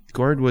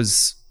Gord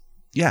was,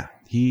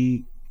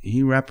 he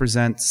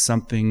represents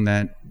something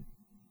that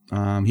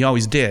he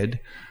always did.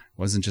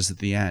 Wasn't just at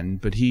the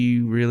end, but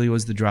he really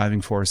was the driving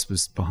force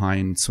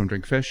behind Swim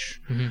Drink Fish,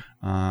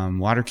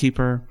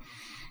 Waterkeeper.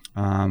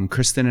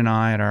 Kristen and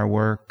I at our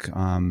work,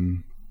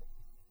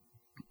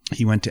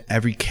 he went to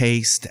every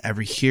case, to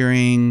every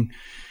hearing.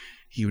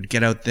 He would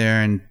get out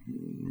there and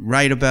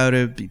write about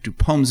it, do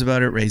poems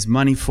about it, raise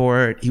money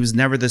for it. He was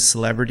never the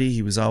celebrity.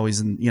 He was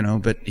always,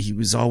 but he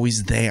was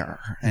always there.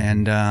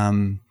 And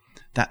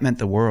that meant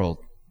the world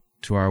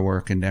to our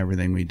work and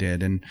everything we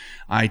did. And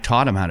I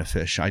taught him how to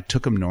fish. I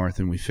took him north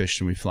and we fished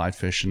and we fly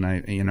fish, and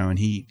and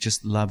he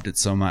just loved it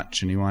so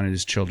much, and he wanted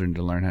his children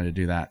to learn how to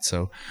do that.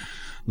 So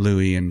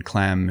Louis and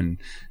Clem and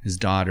his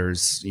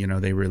daughters,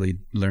 they really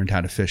learned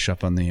how to fish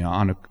up on the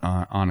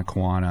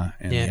Onakwana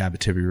and the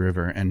Abitibi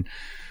River. And,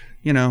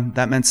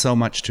 that meant so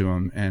much to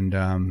him.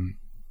 And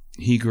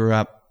he grew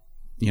up,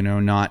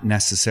 not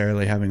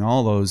necessarily having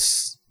all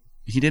those.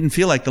 He didn't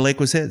feel like the lake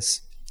was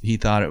his. he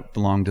thought it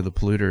belonged to the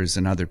polluters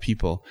and other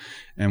people.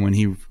 And when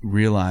he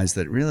realized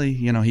that really,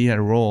 he had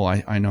a role,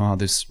 I know how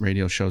this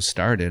radio show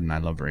started, and I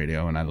love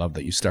radio, and I love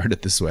that you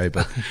started this way.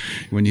 But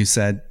when you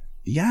said,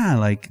 yeah,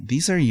 like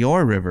these are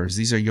your rivers,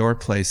 these are your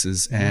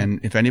places.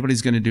 And if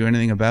anybody's going to do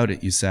anything about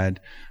it, you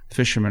said,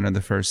 fishermen are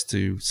the first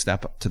to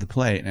step up to the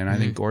plate. And I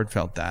think Gord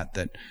felt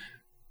that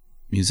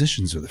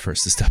musicians are the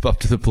first to step up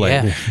to the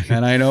plate. Yeah.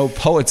 And I know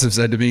poets have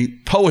said to me,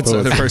 poets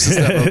are the first to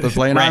step up to the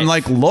plate. And I'm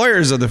like,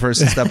 lawyers are the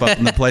first to step up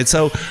to the plate.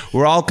 So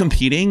we're all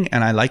competing,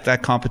 and I like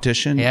that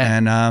competition. Yeah.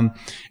 And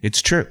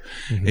it's true.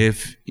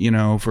 If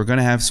we're going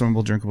to have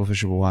swimmable, drinkable,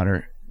 fishable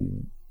water,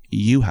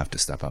 you have to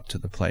step up to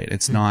the plate.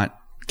 It's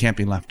can't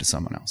be left to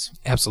someone else.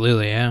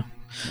 Absolutely, yeah.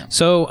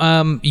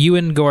 So you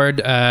and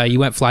Gord, you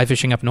went fly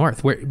fishing up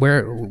north.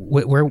 Where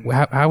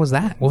how was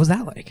that? What was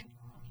that like?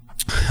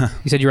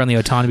 You said you were on the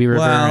Otonabee River.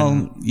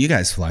 Well, you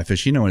guys fly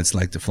fish. You know what it's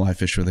like to fly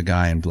fish with a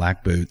guy in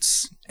black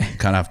boots,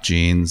 cut off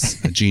jeans,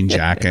 a jean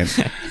jacket.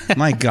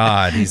 My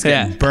God, he's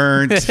getting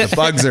burnt. The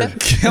bugs are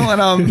killing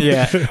him.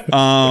 Yeah.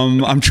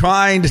 I'm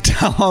trying to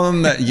tell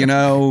him that,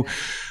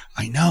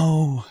 I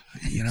know,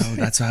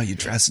 that's how you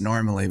dress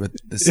normally, but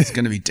this is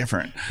going to be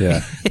different.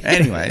 Yeah.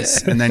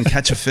 Anyways, and then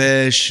catch a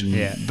fish.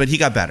 But he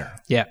got better.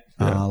 Yeah.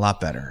 A lot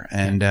better.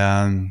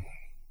 And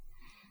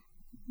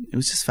it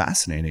was just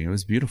fascinating. It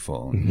was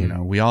beautiful.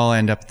 We all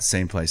end up at the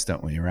same place,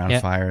 don't we? Around a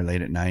fire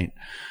late at night.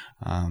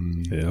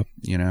 And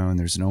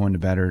there's no one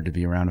better to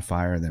be around a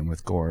fire than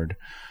with Gord.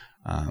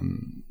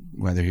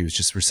 Whether he was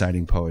just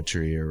reciting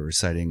poetry or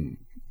reciting,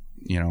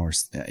 or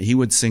he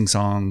would sing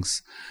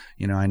songs.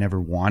 I never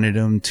wanted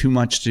him too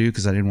much to,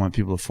 because I didn't want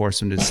people to force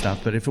him to do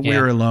stuff. But if we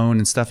were alone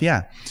and stuff,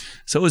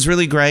 So it was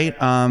really great,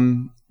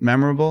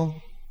 memorable,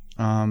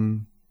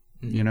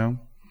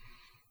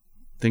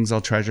 things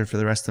I'll treasure for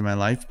the rest of my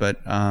life. But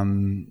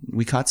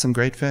we caught some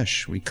great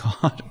fish. We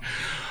caught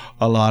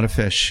a lot of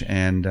fish.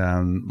 And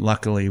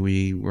luckily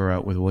we were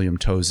out with William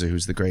Tozer,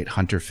 who's the great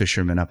hunter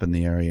fisherman up in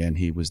the area, and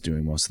he was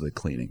doing most of the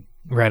cleaning.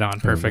 Right on.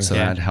 Perfect. So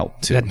that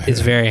helped too. That is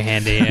very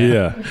handy.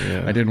 Yeah.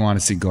 I didn't want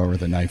to see Gord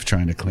with a knife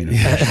trying to clean a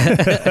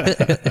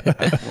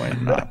fish. Why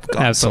not?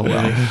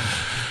 Absolutely.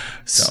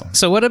 So well.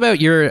 So what about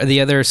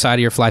the other side of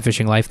your fly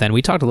fishing life then?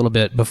 We talked a little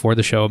bit before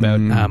the show about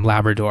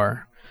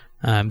Labrador.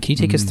 Can you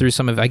take us through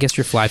some of, I guess,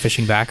 your fly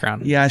fishing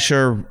background? Yeah,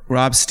 sure.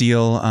 Rob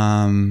Steele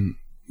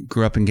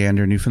grew up in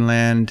Gander,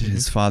 Newfoundland.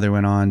 His father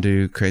went on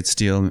to create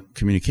Steele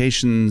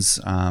Communications.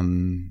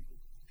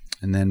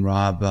 And then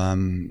Rob,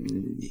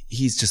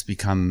 he's just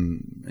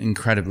become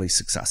incredibly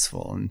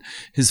successful. And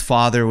his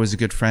father was a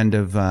good friend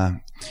of,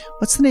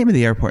 what's the name of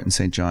the airport in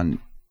St. John,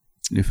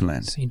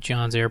 Newfoundland? St.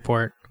 John's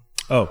Airport.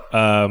 Oh,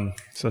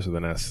 starts with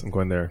an S. I'm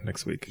going there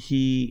next week.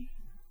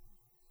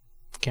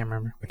 Can't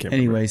remember.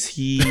 Anyways,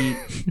 he...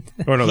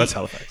 Oh, no, that's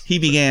Halifax. He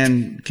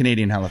began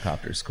Canadian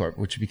Helicopters Corp.,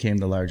 which became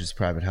the largest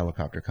private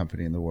helicopter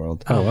company in the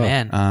world. Oh, wow.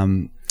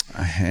 Man.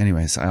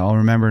 Anyways, I'll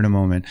remember in a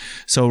moment.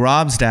 So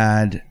Rob's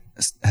dad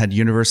had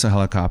Universal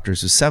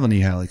Helicopters with 70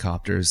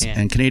 helicopters,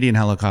 and Canadian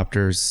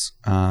Helicopters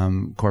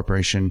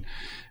Corporation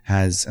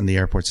has, and the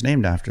airport's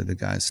named after the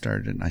guys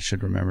started, and I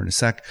should remember in a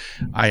sec.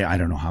 I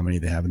don't know how many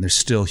they have, and they're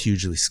still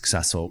hugely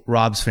successful.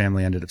 Rob's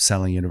family ended up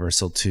selling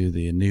Universal to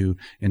the new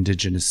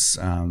Indigenous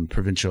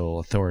provincial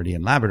authority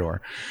in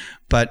Labrador.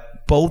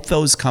 But both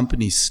those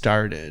companies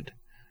started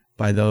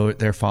by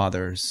their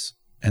fathers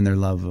and their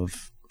love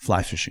of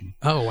fly fishing.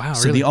 Oh, wow.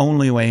 So really? the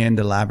only way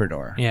into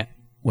Labrador Yeah.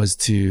 was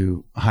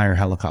to hire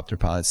helicopter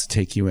pilots to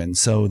take you in.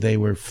 So they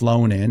were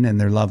flown in, and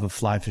their love of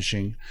fly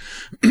fishing,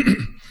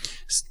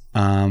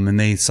 and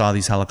they saw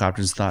these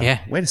helicopters and thought, Yeah.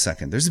 wait a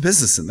second, there's a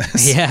business in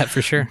this. Yeah,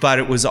 for sure. But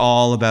it was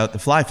all about the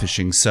fly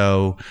fishing.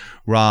 So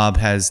Rob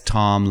has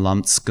Tom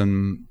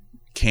Lumscombe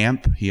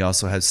Camp. He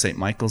also has St.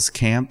 Michael's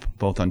Camp,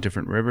 both on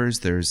different rivers.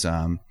 There's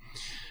I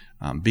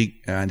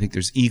think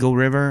there's Eagle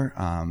River,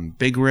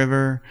 Big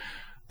River.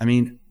 I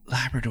mean,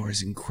 Labrador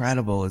is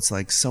incredible. It's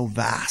like so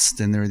vast,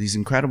 and there are these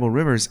incredible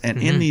rivers, and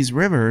in these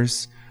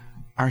rivers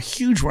are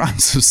huge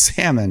runs of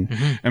salmon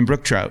and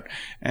brook trout.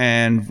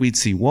 And we'd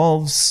see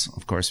wolves,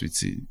 of course. We'd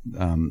see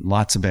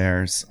lots of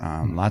bears,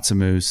 lots of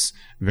moose,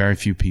 very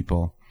few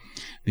people.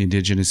 The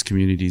Indigenous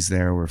communities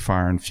there were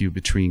far and few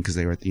between because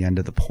they were at the end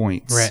of the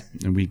points, right.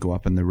 And we'd go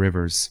up in the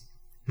rivers.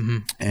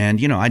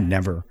 And I'd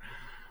never,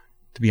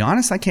 to be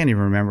honest, I can't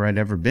even remember I'd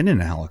ever been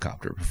in a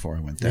helicopter before I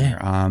went there.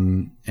 Yeah.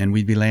 And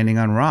we'd be landing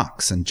on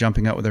rocks and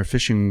jumping out with our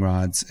fishing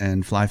rods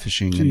and fly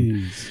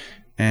fishing.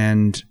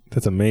 And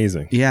that's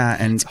amazing. Yeah,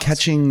 and that's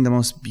catching awesome. The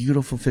most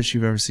beautiful fish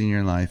you've ever seen in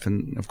your life.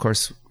 And of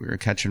course, we were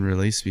catch and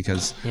release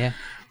because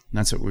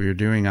that's what we were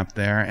doing up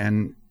there.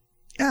 And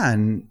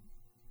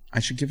I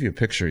should give you a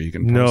picture. You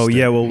can post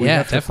it. We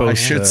have to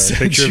post a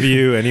picture of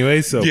you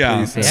anyway. So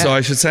please. So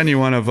I should send you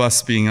one of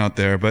us being out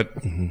there. But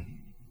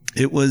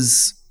it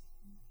was,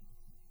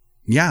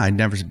 I'd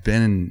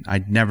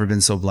never been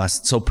so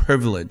blessed, so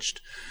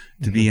privileged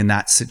to be in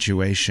that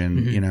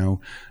situation,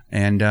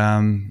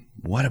 And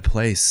what a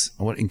place!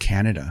 What in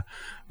Canada,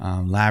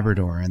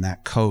 Labrador, and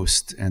that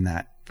coast, and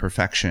that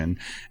perfection.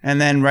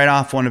 And then right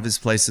off one of his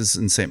places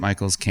in St.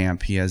 Michael's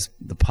Camp, he has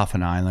the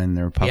Puffin Island.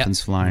 There are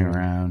puffins flying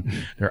around.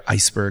 There are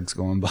icebergs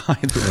going by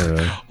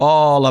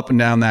all up and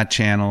down that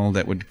channel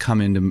that would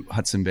come into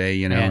Hudson Bay,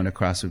 you know, and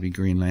across would be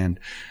Greenland.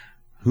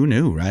 Who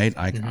knew, right?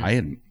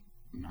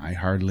 I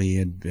hardly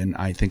had been,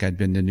 I think I'd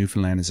been to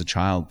Newfoundland as a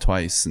child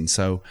twice. And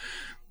so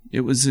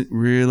it was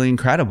really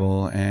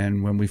incredible.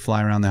 And when we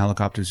fly around the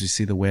helicopters, we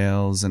see the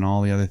whales and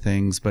all the other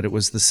things, but it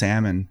was the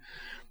salmon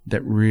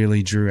that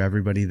really drew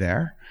everybody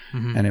there.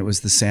 And it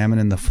was the salmon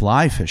and the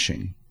fly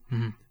fishing,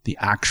 the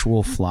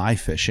actual fly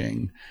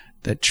fishing,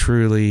 that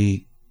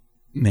truly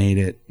made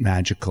it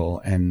magical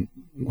and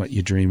what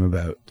you dream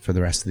about for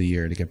the rest of the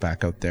year, to get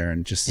back out there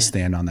and just to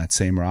stand on that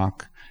same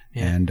rock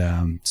and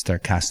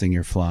start casting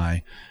your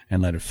fly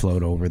and let it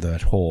float over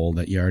that hole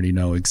that you already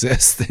know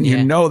exists, and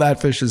you know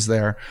that fish is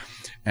there,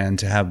 and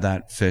to have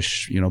that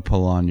fish, you know,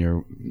 pull on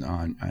your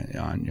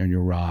on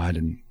your rod,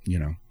 and you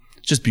know,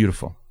 just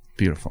beautiful.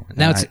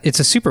 Now it's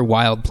a super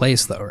wild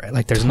place though, right?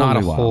 Like there's not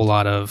a whole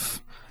lot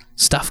of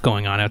stuff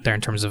going on out there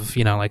in terms of,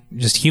 you know, like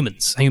just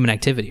human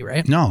activity,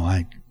 right? No,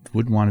 I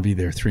wouldn't want to be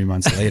there 3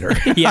 months later.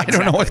 I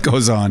don't know what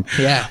goes on.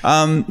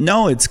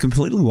 No, it's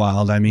completely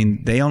wild. I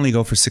mean, they only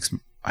go for 6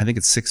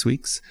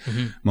 weeks.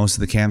 Most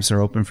of the camps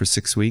are open for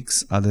 6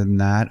 weeks. Other than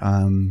that,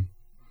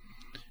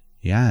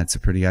 it's a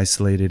pretty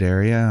isolated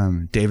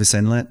area. Davis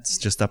Inlet's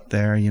just up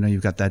there. You know,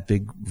 you've got that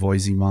big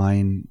Voisey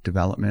mine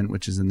development,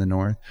 which is in the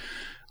north.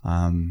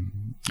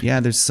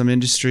 There's some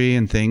industry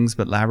and things,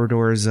 but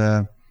Labrador is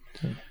the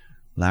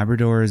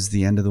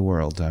end of the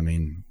world. I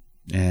mean,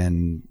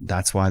 and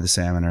that's why the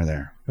salmon are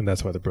there. And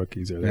that's why the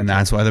brookies are there. And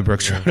that's why the brook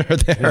trout are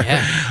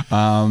there.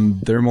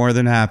 They're more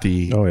than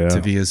happy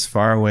to be as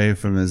far away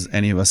from as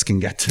any of us can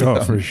get to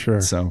them. For sure.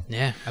 So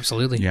yeah,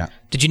 absolutely. Yeah.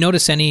 Did you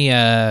notice any,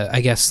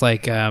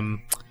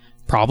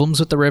 problems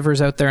with the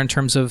rivers out there in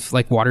terms of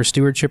like water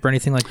stewardship or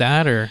anything like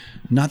that? Or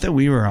not that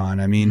we were on.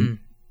 I mean,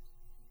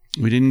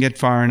 we didn't get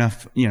far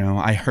enough. You know,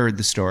 I heard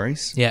the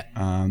stories. Yeah.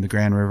 The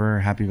Grand River,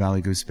 Happy Valley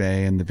Goose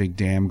Bay, and the big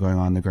dam going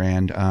on the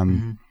Grand.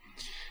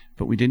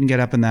 But we didn't get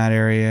up in that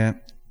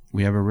area.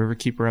 We have a river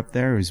keeper up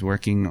there who's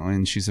working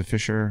and she's a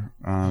fisher.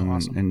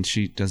 Awesome. And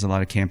she does a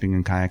lot of camping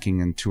and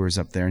kayaking and tours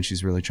up there, and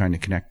she's really trying to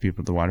connect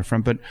people to the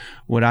waterfront. But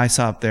what I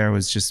saw up there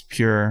was just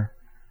pure,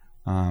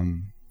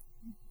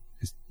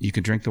 you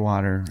could drink the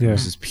water. It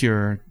was as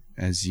pure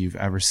as you've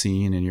ever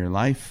seen in your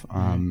life.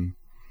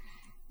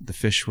 The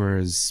fish were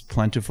as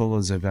plentiful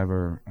as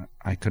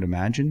I could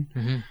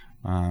imagine.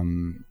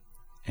 And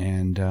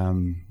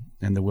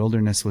the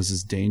wilderness was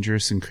as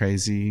dangerous and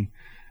crazy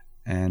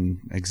and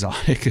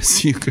exotic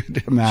as you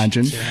could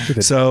imagine.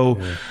 So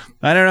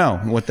I don't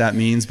know what that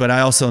means, but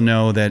I also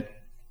know that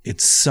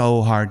it's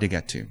so hard to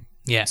get to.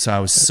 Yeah. So I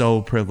was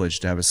so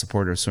privileged to have a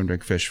supporter of Swim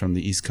Drink Fish from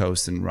the East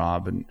Coast, and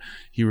Rob, and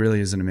he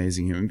really is an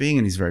amazing human being,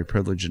 and he's very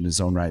privileged in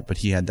his own right, but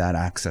he had that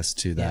access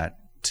to that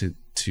to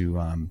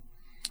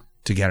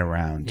get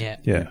around.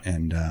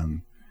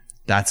 And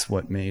that's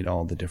what made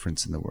all the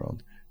difference in the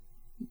world.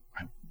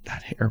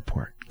 That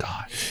airport,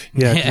 God.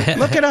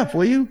 Look it up,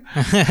 will you?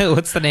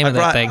 What's the name of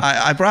that thing?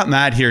 I brought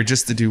Matt here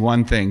just to do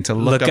one thing, to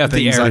look up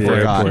things I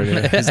forgot.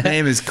 His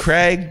name is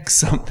Craig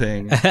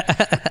something.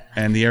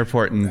 And the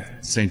airport in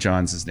St.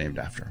 John's is named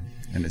after him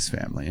and his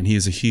family. And he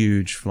is a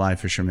huge fly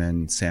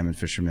fisherman, salmon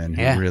fisherman,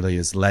 who really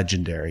is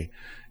legendary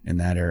in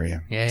that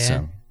area.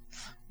 So,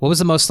 what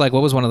was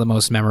one of the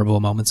most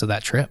memorable moments of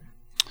that trip?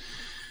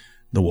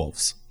 The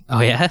wolves. Oh,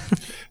 yeah?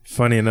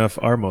 Funny enough,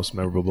 our most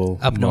memorable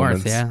up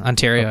north,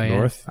 Ontario, up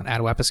north. On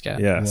Attawapiskat.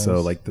 Yeah,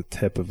 so like the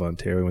tip of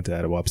Ontario went to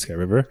Attawapiskat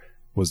River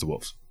was the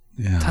wolves.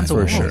 Yeah, tons of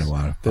wolves.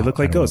 Sure. They look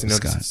like ghosts. You know,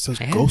 it's so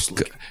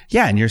ghostly.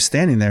 Yeah, and you're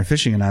standing there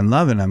fishing, and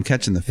I'm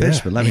catching the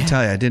fish. But let me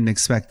tell you, I didn't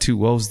expect two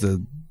wolves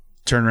to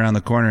turn around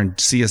the corner and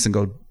see us and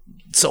go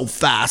so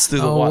fast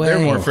through the water. They're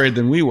more afraid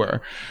than we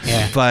were.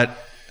 Yeah. But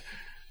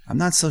I'm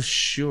not so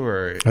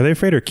sure. Are they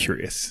afraid or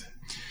curious?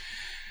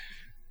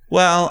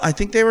 Well, I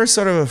think they were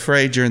sort of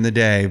afraid during the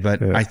day,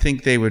 but I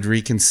think they would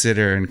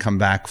reconsider and come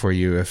back for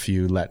you if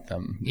you let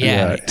them.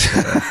 Yeah.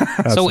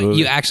 So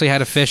you actually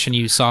had a fish and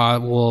you saw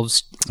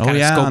wolves kind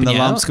of scoping on the you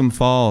Lumscombe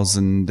Falls,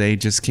 and they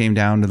just came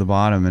down to the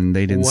bottom, and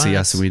they didn't see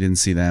us and we didn't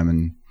see them.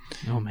 And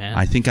oh, man.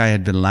 I think I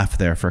had been left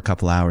there for a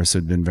couple hours, so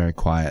it had been very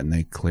quiet, and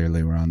they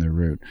clearly were on their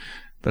route.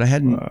 But I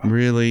hadn't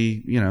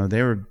really,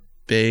 they were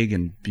big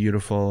and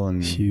beautiful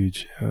and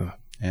huge.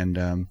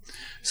 And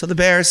so the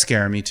bears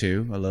scare me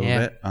too a little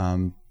bit.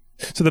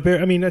 So the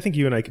bear, I mean, I think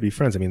you and I could be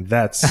friends. I mean,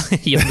 that's...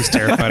 He was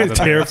terrified of the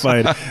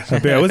terrified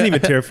of bear. I wasn't even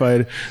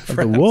terrified of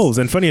the wolves.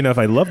 And funny enough,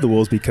 I love the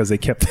wolves because they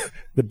kept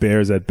the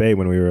bears at bay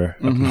when we were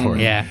up north.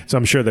 Yeah. So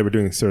I'm sure they were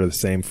doing sort of the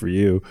same for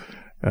you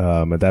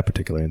at that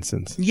particular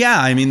instance. Yeah,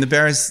 I mean, the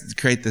bears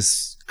create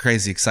this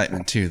crazy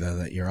excitement too, though,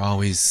 that you're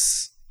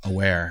always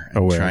aware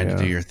and trying to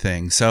do your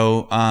thing.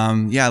 So,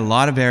 a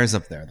lot of bears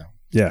up there, though.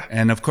 Yeah.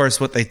 And of course,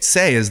 what they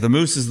say is the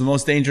moose is the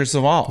most dangerous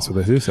of all. That's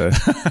what they do say.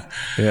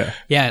 Yeah.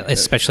 Yeah,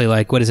 especially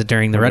like, what is it,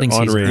 during the rutting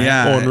season? Ornery. Right?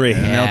 Yeah, Ornery.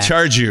 and they'll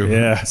charge you.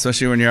 Yeah.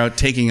 Especially when you're out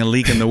taking a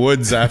leak in the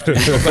woods after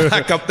you go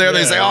back up there.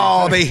 They say,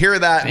 "Oh, they hear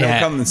that and they'll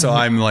come." And so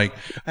I'm like,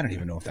 I don't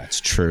even know if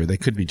that's true. They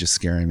could be just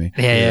scaring me.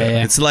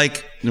 Yeah. It's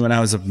like when I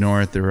was up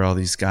north, there were all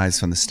these guys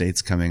from the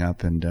States coming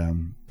up,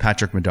 and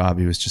Patrick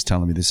Madabi was just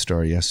telling me this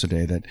story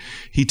yesterday that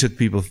he took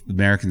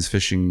Americans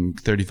fishing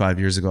 35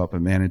 years ago up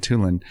at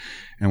Manitoulin,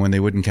 and when they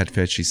wouldn't catch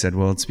fish, he said,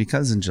 well, it's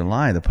because in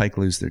July the pike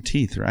lose their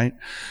teeth, right?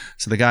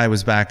 So the guy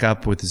was back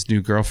up with his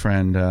new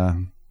girlfriend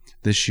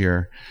this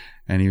year,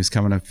 and he was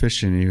coming up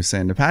fishing, and he was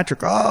saying to Patrick,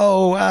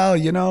 oh,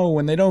 well,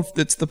 when they don't,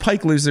 it's the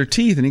pike lose their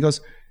teeth. And he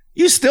goes,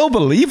 you still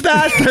believe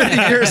that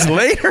 30 years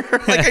later?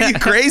 Like, are you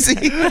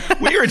crazy?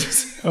 We were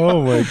just...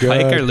 Oh my God.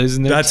 Pike are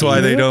losing their That's why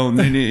they don't,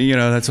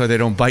 that's why they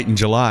don't bite in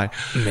July.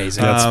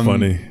 Amazing. That's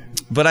funny.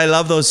 But I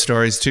love those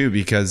stories too,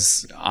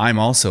 because I'm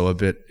also a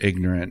bit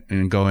ignorant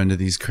and go into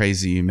these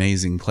crazy,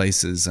 amazing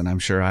places. And I'm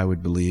sure I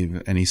would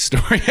believe any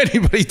story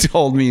anybody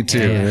told me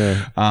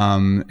to.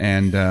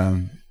 And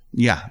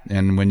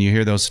when you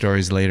hear those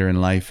stories later in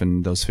life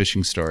and those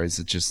fishing stories,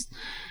 it just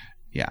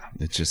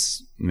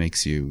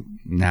makes it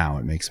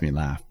makes me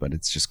laugh, but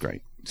it's just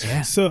great.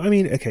 Yeah. So, I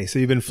mean, okay, so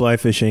you've been fly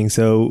fishing.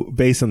 So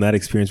based on that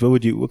experience,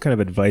 what kind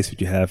of advice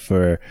would you have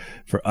for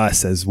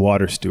us as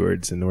water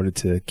stewards in order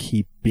to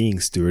keep being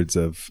stewards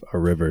of our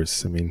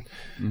rivers? I mean,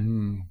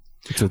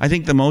 I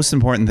think the most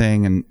important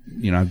thing, and,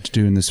 I'm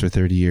doing this for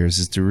 30 years,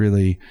 is to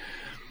really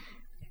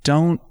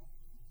don't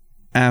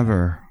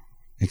ever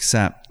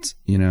accept,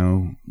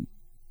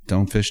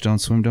 don't fish, don't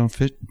swim, don't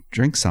fish,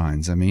 drink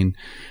signs. I mean,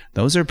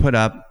 those are put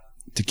up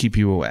to keep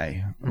you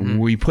away. Mm-hmm.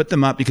 We put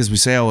them up because we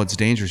say, oh, it's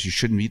dangerous. You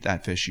shouldn't eat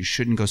that fish. You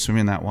shouldn't go swimming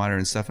in that water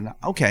and stuff. And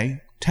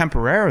okay,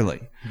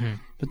 temporarily. Mm-hmm.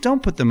 But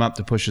don't put them up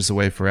to push us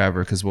away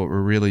forever, because what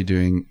we're really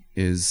doing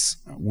is,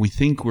 we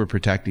think we're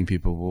protecting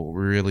people, but what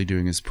we're really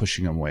doing is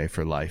pushing them away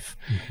for life.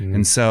 Mm-hmm.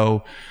 And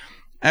so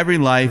every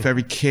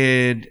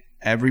kid,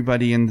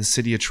 everybody in the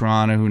city of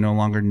Toronto who no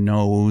longer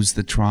knows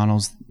that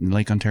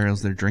Lake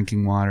Ontario's their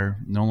drinking water,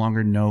 no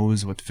longer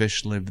knows what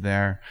fish live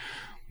there,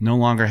 no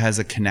longer has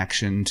a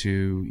connection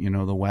to,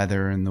 the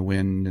weather and the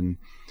wind and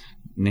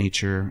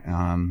nature.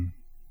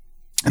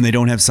 And they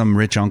don't have some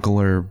rich uncle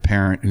or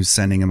parent who's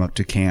sending them up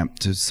to camp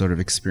to sort of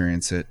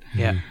experience it.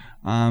 Yeah.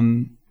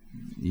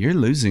 You're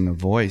losing a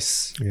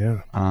voice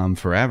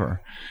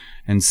forever.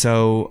 And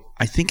so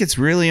I think it's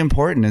really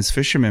important as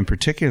fishermen,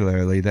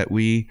 particularly, that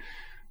we,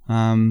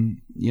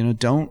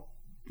 don't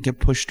get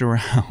pushed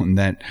around,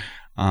 that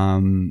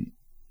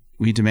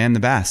we demand the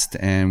best,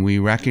 and we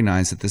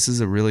recognize that this is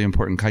a really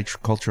important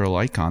cultural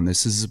icon.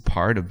 This is a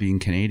part of being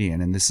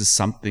Canadian, and this is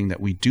something that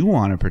we do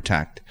want to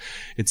protect.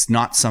 It's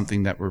not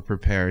something that we're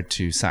prepared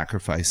to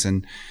sacrifice.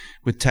 And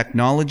with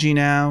technology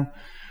now,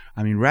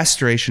 I mean,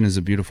 restoration is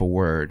a beautiful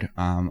word.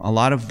 A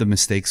lot of the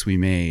mistakes we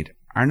made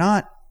are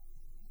not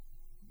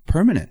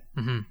permanent.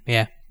 Mm-hmm.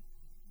 Yeah.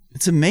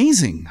 It's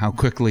amazing how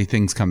quickly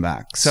things come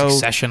back. So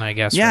succession, I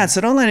guess. Yeah. Right?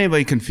 So don't let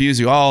anybody confuse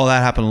you. Oh,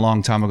 that happened a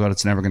long time ago.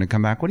 It's never going to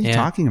come back. What are you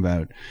talking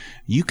about?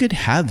 You could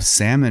have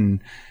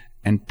salmon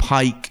and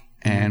pike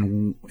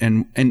and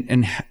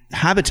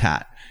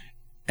habitat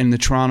in the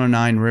Toronto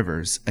 9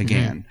 rivers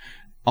again.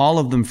 All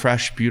of them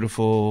fresh,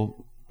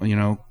 beautiful,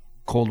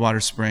 cold water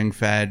spring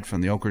fed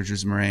from the Oak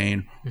Ridges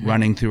Moraine,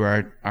 running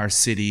through our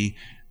city.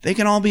 They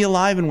can all be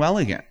alive and well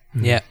again.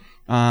 Yeah.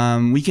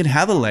 We can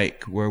have a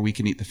lake where we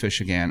can eat the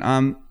fish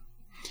again.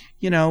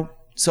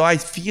 So I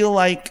feel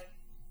like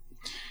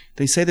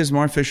they say there's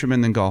more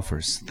fishermen than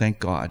golfers. Thank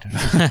God.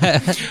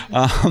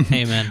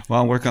 Amen. Well,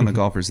 I'll work on the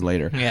golfers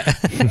later. Yeah.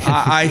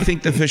 I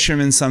think the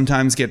fishermen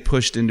sometimes get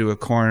pushed into a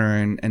corner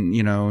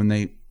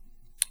and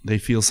they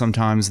feel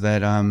sometimes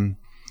that,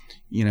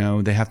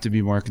 they have to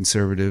be more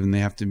conservative, and they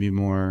have to be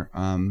more,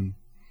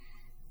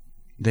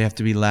 they have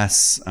to be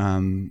less,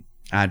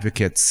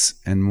 advocates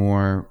and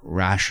more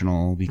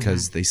rational,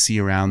 because they see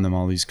around them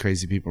all these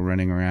crazy people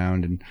running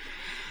around and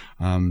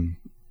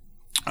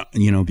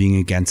being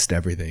against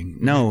everything.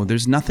 No,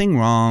 there's nothing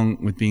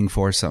wrong with being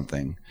for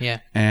something. Yeah.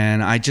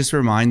 And I just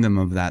remind them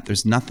of that.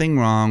 There's nothing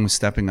wrong with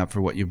stepping up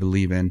for what you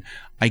believe in.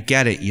 I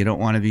get it. You don't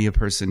want to be a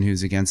person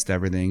who's against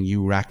everything.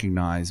 You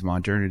recognize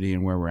modernity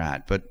and where we're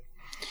at, but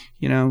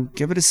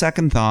give it a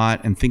second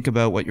thought and think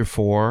about what you're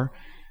for,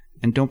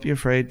 and don't be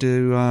afraid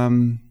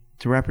to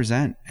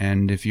represent.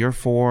 And if you're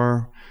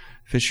for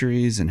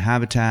fisheries and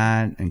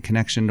habitat and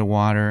connection to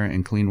water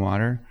and clean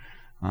water,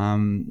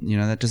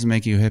 that doesn't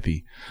make you a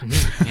hippie.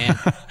 Yeah.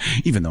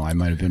 Even though I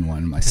might have been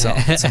one myself.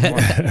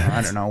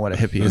 I don't know what a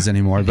hippie is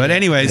anymore. But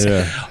anyways,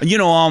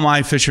 all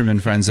my fishermen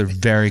friends are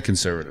very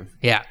conservative.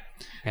 Yeah.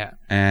 Yeah.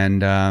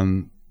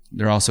 And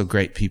they're also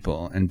great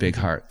people and big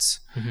hearts.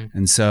 Mm-hmm.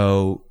 And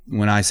so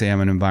when I say I'm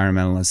an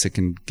environmentalist, it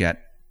can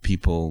get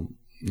people,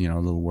 a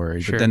little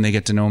worried. Sure. But then they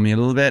get to know me a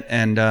little bit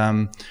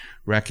and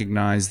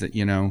recognize that,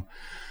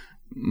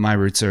 my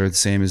roots are the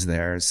same as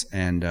theirs.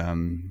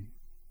 And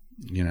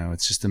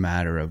it's just a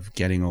matter of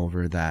getting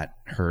over that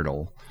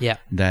hurdle. Yeah.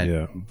 That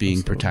Yeah, being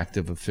absolutely.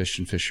 protective of fish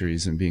and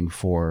fisheries and being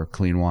for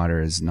clean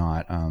water is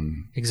not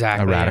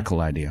Exactly, a yeah.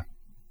 radical idea.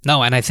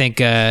 No, and I think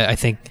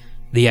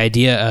the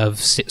idea of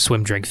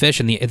swim, drink,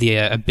 fish, and the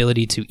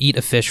ability to eat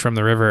a fish from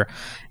the river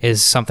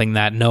is something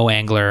that no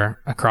angler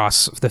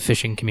across the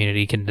fishing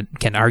community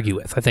can argue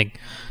with. I think,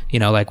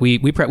 like we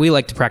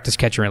like to practice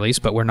catch and release,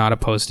 but we're not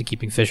opposed to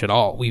keeping fish at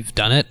all. We've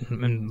done it,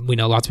 and we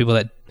know lots of people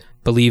that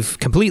believe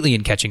completely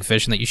in catching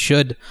fish and that you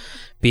should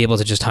be able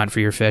to just hunt for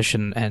your fish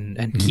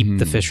and keep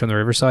the fish from the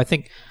river. So I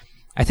think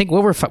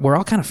what we're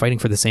all kind of fighting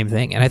for the same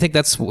thing, and I think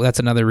that's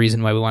another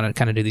reason why we want to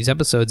kind of do these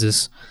episodes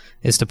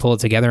is to pull it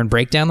together and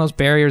break down those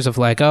barriers of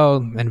like,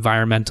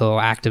 environmental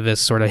activists,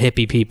 sort of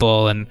hippie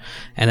people, and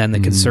then the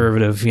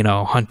conservative,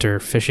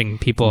 hunter fishing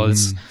people.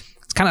 It's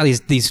kind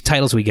of these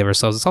titles we give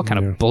ourselves. It's all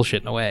kind of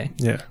bullshit in a way.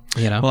 Yeah.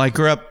 Well,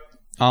 I'll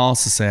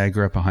also say I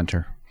grew up a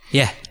hunter.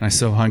 Yeah. I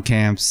still hunt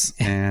camps,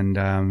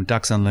 and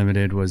Ducks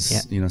Unlimited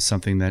was,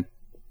 something that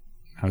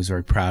I was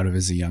very proud of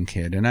as a young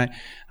kid, and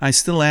I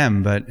still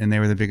am. And they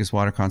were the biggest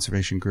water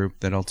conservation group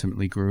that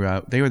ultimately grew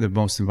out. They were the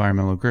most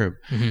environmental group.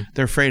 Mm-hmm.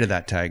 They're afraid of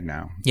that tag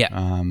now. Yeah.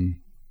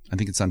 I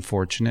think it's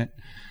unfortunate.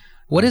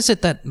 What is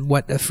it that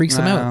freaks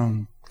them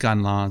out?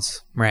 Gun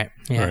laws. Right.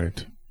 Yeah.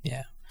 Right.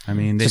 Yeah. I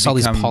mean, they just all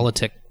these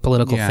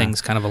political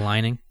things kind of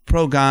aligning.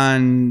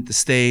 Pro-gun, the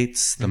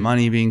states, the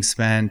money being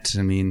spent.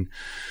 I mean,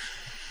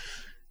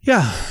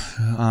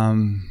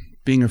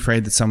 being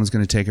afraid that someone's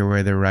going to take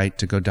away their right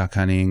to go duck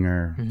hunting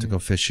or to go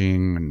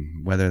fishing,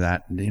 and whether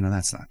that,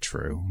 that's not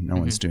true. No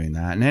one's doing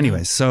that. And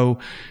anyway, so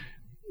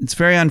it's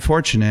very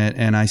unfortunate.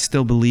 And I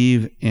still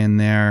believe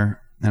in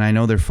and I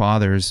know their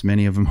fathers,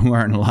 many of them who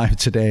aren't alive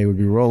today, would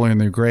be rolling in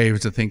their grave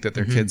to think that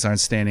their kids aren't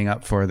standing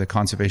up for the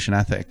conservation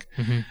ethic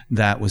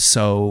that was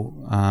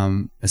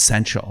so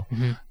essential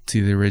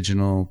to the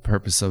original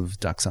purpose of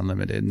Ducks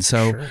Unlimited. And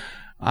so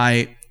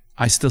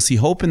I still see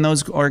hope in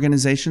those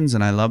organizations,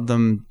 and I love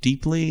them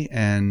deeply.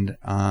 And,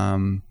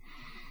 and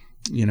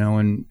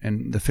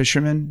the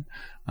fishermen,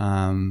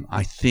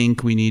 I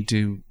think we need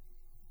to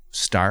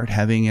start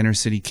having inner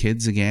city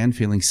kids again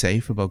feeling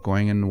safe about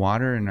going in the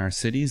water in our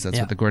cities. That's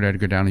what the Gord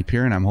Edgar Downey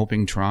Pier, and I'm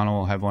hoping Toronto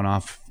will have one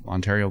off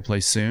Ontario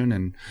Place soon,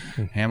 and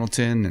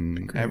Hamilton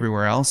and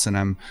everywhere else. And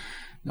I'm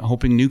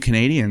hoping new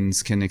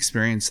Canadians can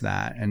experience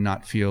that and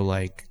not feel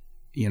like,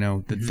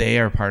 that they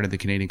are part of the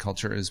Canadian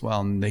culture as well,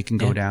 and they can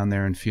go down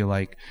there and feel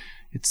like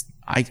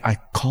I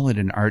call it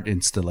an art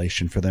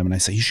installation for them. And I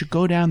say, you should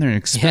go down there and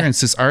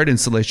experience this art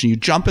installation. You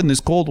jump in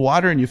this cold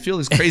water and you feel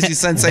this crazy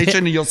sensation,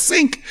 and you'll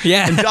sink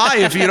and die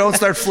if you don't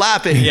start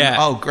flapping. Yeah.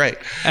 Oh, great.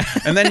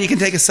 And then you can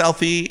take a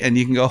selfie and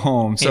you can go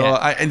home. So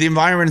and the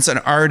environment's an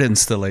art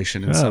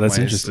installation in some that's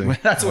ways. interesting.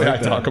 That's the way I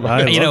talk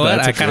about it. You know what?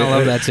 I kind of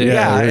love that too.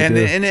 Yeah. I really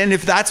do. And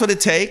if that's what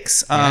it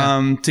takes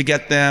to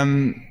get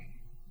them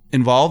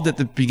involved at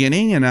the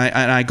beginning, and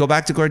I go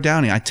back to Gord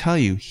Downey, I tell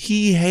you,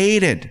 he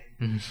hated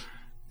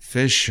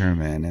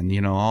fishermen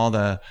and all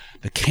the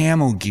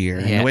camel gear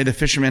and the way the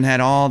fishermen had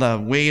all the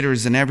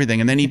waders and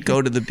everything, and then he'd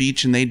go to the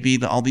beach and they'd be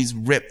all these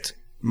ripped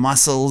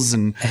muscles,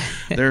 and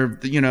they're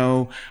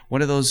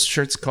what are those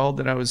shirts called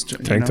that I was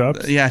tank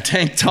tops?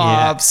 Tank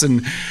tops,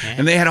 and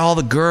they had all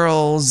the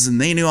girls and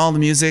they knew all the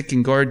music,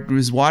 and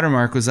his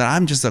watermark was that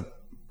I'm just a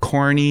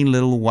corny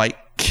little white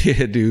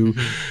kid who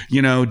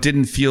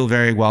didn't feel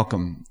very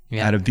welcome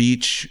at a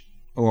beach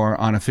or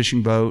on a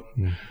fishing boat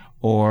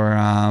or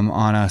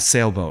on a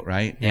sailboat,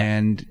 right?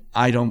 And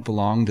I don't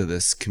belong to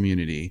this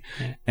community.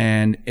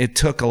 And it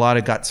took a lot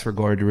of guts for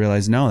Gord to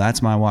realize, no,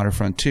 that's my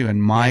waterfront too,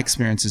 and my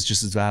experience is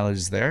just as valid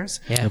as theirs,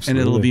 and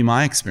it'll be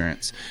my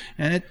experience,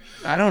 and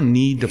I don't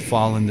need to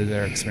fall into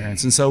their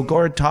experience. And so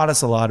Gord taught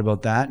us a lot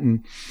about that,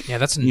 and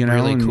that's a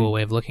really cool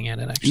way of looking at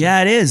it, actually.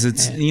 Yeah, it is.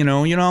 It's you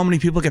know how many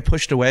people get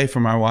pushed away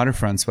from our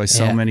waterfronts by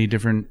so many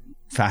different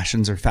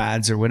fashions or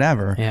fads or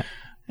whatever.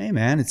 Hey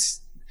man,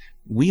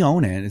 we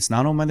own it. It's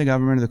not owned by the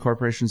government or the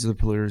corporations or the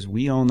polluters.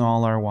 We own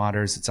all our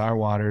waters. It's our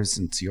waters,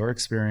 and it's your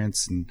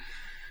experience. And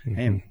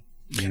hey,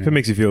 if it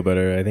makes you feel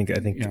better, I think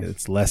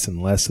it's less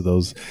and less of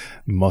those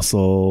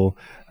muscle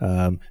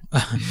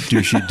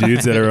douchey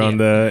dudes that are on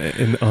the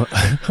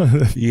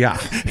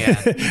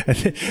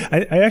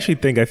I actually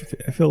think I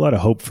feel a lot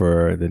of hope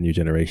for the new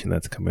generation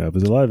that's coming up.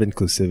 There's a lot of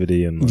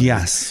inclusivity and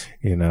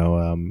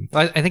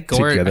I think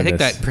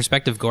that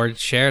perspective Gord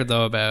shared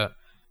though about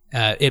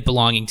it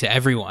belonging to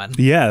everyone.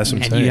 Yeah, that's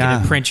what I'm saying. You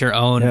can print your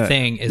own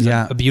thing is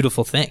a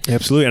beautiful thing.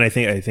 Absolutely, and I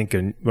think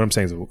what I'm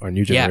saying is our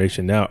new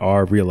generation now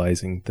are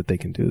realizing that they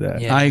can do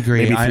that. I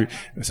agree. Maybe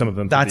some of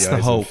them. That's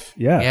the hope.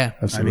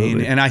 Absolutely. I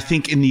mean, and I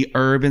think in the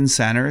urban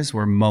centers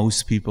where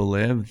most people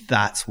live,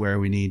 that's where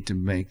we need to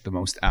make the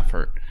most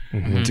effort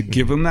to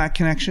give them that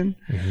connection,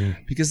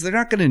 because they're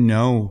not going to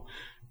know.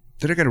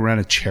 They're not going to run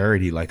a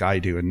charity like I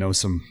do and know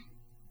some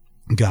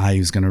guy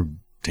who's going to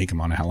take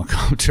them on a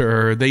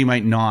helicopter. They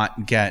might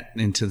not get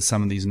into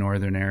some of these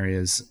northern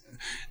areas.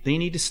 They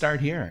need to start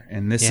here.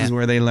 And this is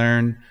where they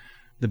learn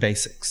the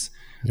basics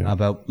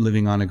about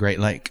living on a Great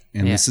Lake.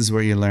 And this is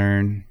where you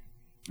learn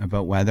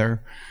about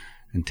weather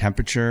and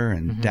temperature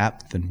and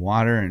depth and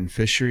water and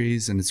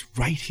fisheries, and it's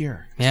right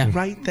here. Yeah. It's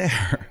right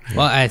there.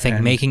 Well, I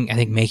think making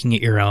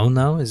it your own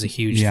though is a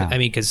huge. Yeah. I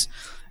mean, because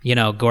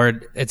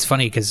Gord. It's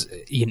funny because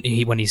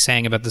when he's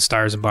saying about the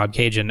stars and Bob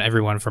Cajun,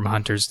 everyone from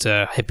hunters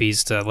to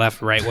hippies to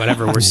left, right,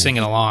 whatever, we're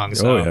singing along.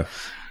 So Oh, yeah.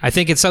 I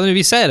think it's something to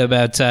be said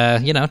about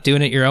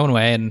doing it your own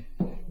way and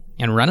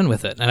running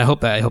with it. And I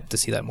hope to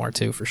see that more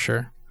too, for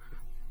sure.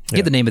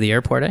 Get the name of the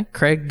airport, eh?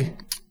 Craig.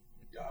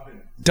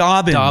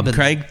 Dobbin.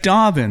 Craig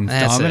Dobbin.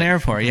 That's Dobbin it.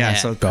 Airport. Yeah. Yeah.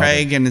 So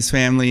Craig and his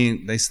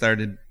family, they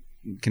started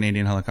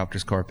Canadian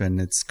Helicopters Corp,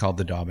 and it's called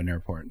the Dobbin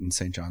Airport in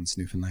St. John's,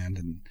 Newfoundland.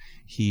 And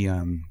he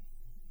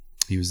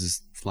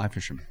was a fly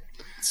fisherman.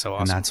 So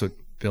awesome. And that's what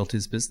built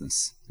his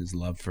business, his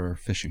love for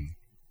fishing.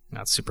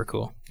 That's super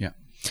cool. Yeah.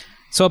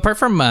 So apart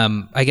from,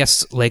 I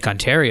guess, Lake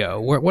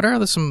Ontario, what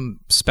are some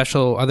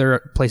special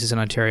other places in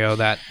Ontario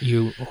that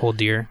you hold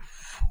dear?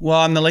 Well,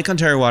 I'm the Lake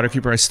Ontario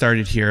waterkeeper. I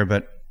started here,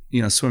 but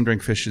swim,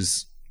 drink, fish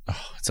is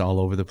it's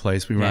all over the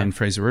place. We run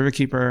Fraser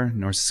Riverkeeper,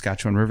 North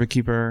Saskatchewan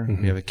Riverkeeper.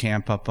 We have a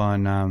camp up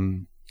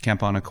on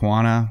Camp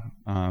Anaquana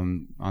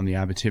on the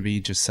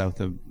Abitibi, just south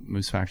of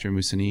Moose Factory,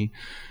 Moosonee.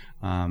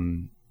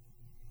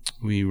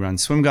 We run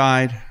Swim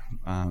Guide,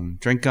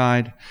 Drink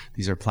Guide.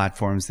 These are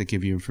platforms that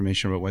give you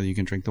information about whether you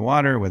can drink the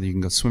water, whether you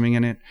can go swimming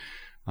in it.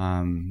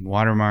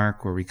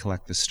 Watermark, where we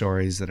collect the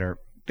stories that are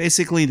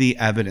basically the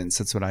evidence.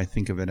 That's what I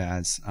think of it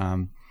as.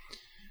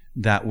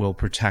 That will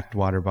protect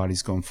water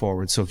bodies going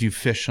forward. So if you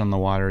fish on the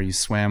water, you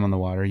swam on the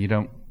water, you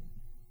don't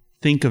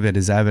think of it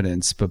as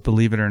evidence, but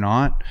believe it or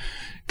not,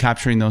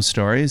 capturing those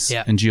stories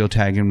and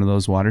geotagging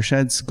those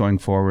watersheds going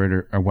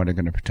forward are what are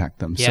going to protect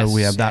them. Yes, so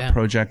we have that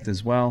project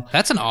as well.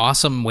 That's an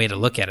awesome way to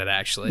look at it,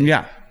 actually.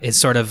 Yeah. It's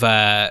sort of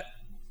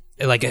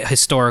like a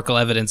historical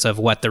evidence of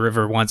what the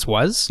river once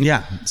was.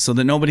 Yeah, so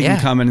that nobody can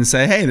come in and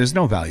say, hey, there's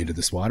no value to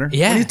this water.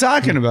 Yeah. What are you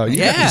talking about? You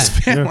got this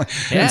family.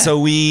 Yeah. And so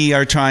we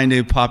are trying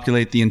to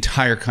populate the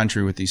entire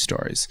country with these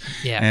stories.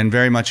 Yeah. And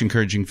very much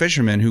encouraging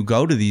fishermen who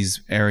go to these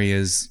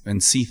areas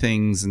and see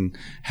things and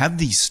have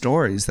these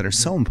stories that are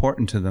so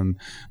important to them,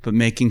 but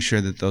making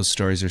sure that those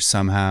stories are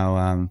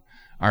somehow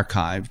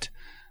archived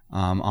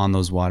on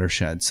those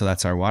watersheds. So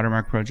that's our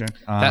Watermark project.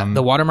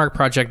 The Watermark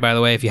project, by the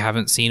way, if you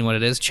haven't seen what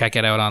it is, check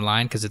it out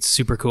online because it's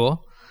super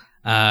cool.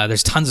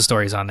 There's tons of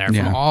stories on there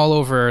from all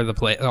over the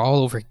place,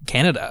 all over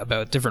Canada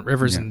about different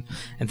rivers and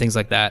things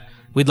like that.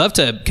 We'd love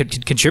to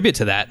contribute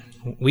to that.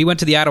 We went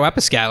to the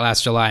Attawapiskat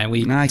last July and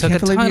we I took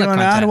can't a believe ton you of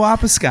went content. to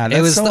Attawapiskat. That's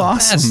It was so the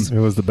awesome. best. It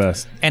was the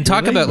best. And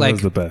talk about It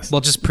was the best.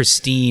 just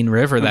pristine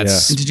river.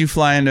 That's And did you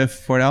fly into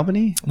Fort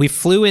Albany? we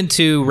flew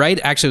into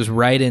like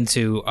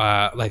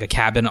a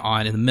cabin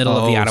in the middle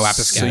of the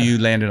Attawapiskat. So you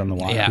landed on the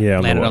water. Yeah.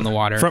 landed on the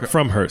water.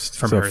 From Hearst.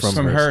 From Hearst.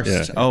 From Hearst.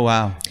 Yeah. Oh,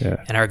 wow.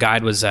 Yeah. And our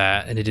guide was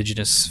an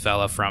Indigenous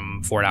fella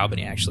from Fort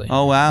Albany, actually.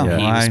 Oh, wow. Yeah.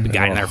 He was Why?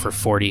 guiding there for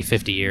 40,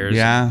 50 years.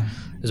 Yeah.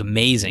 It was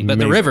amazing. But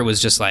the river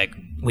was just like,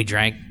 we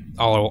drank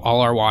all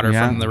our water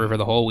from the river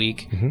the whole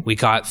week. We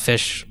caught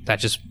fish that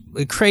just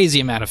a crazy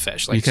amount of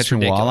fish. Like You just catching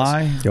ridiculous.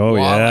 walleye? Oh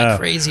yeah,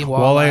 crazy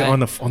walleye.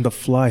 on the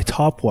fly,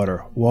 top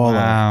water walleye.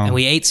 Wow. And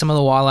we ate some of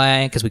the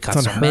walleye because we caught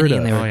It's so unheard many, of.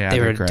 and they were, Oh, yeah, they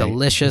they're were great.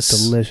 delicious.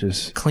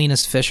 Delicious.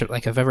 Cleanest fish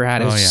like I've ever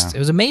had. It was, it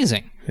was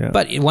amazing. Yeah.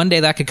 But one day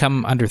that could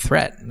come under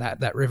threat,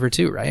 that river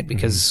too, right?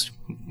 Because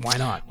why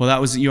not?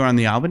 Well, you were on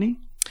the Albany?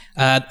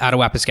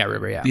 Attawapiskat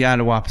River, yeah. The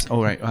Attawapiskat.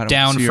 Oh, right.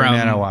 Down so you're in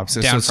from-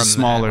 Attawapiskat. down So it's a from the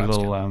smaller Attawapiskat.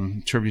 little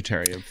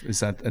tributary. Is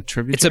that a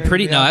tributary? It's a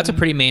pretty that's a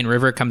pretty main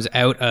river. It comes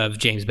out of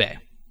James Bay.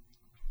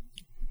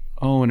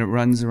 Oh, and it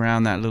runs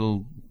around that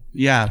little.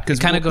 Yeah, because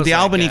kinda goes the like,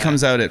 Albany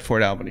comes out at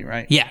Fort Albany,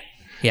 right? Yeah,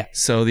 yeah.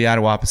 So the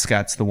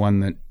Attawapiskat's the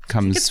one that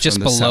comes. It's just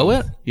from the below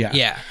south. it. Yeah.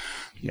 yeah,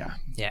 Yeah.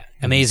 yeah.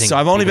 Amazing. So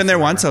I've only been there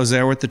Beautiful once. I was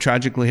there with the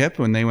Tragically Hip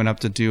when they went up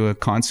to do a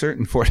concert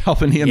in Fort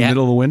Albany in the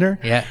middle of the winter.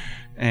 river. Yeah,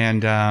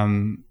 And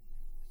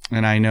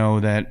I know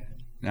that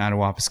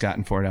Attawapiskat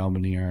and Fort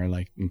Albany are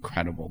like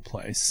incredible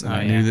place. And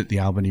I knew that the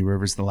Albany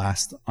River is the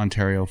last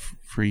Ontario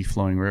free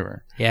flowing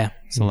river. yeah.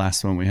 It's the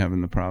last one we have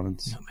in the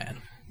province. Oh man,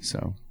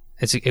 So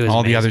it was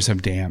all the amazing. others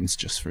have dams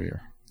just for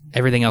your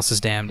Everything else is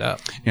dammed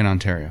up. in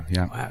Ontario.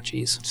 Yeah. Wow,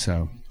 jeez.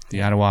 So the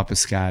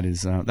Attawapiskat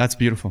is that's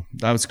beautiful.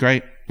 That was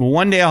great. Well,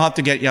 one day I'll have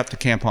to get you up to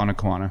Camp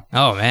Anaquana.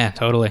 Oh man,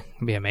 totally.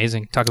 It'd be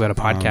amazing. Talk about a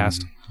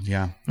podcast.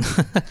 Yeah.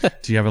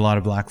 Do you have a lot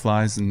of black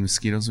flies and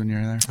mosquitoes when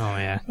you're there? Oh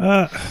yeah.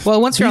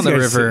 Well, once you're on These the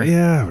guys- river,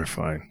 yeah, we're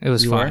fine. it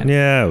was fine.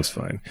 Yeah, it was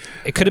fine.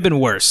 It could have been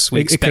worse. We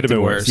It could have expected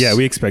been worse. Yeah,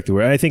 we expected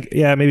worse. I think,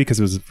 maybe because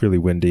it was really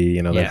windy,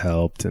 Yeah. that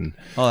helped. And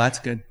Oh, that's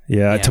good.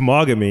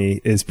 Temagami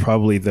is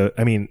probably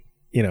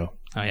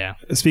Oh yeah.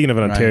 speaking of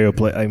an Ontario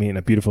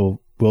a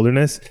beautiful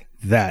wilderness,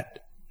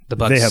 The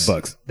bugs. They have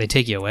bugs. They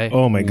take you away.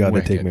 Oh my God,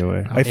 Wicked. they take me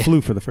away. I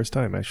flew for the first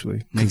time,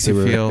 actually. Makes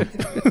you feel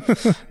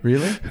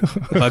really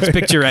Bugs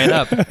picked you right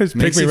up.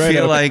 makes you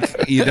feel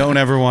like you don't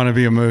ever want to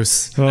be a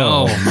moose.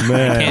 Oh, No,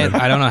 man.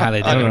 I don't know how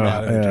they do I don't it.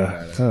 know.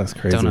 Yeah, that's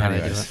crazy. Don't know how they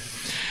do it.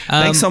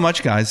 Thanks so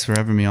much, guys, for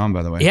having me on,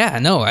 by the way. Yeah,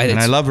 no. And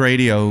I love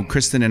radio.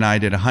 Kristen and I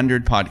did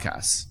 100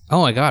 podcasts.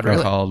 Oh my God,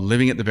 really? Called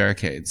Living at the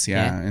Barricades,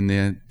 in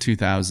the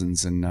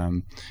 2000s.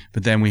 And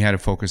but then we had to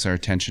focus our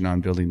attention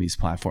on building these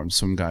platforms,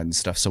 Swim Guide and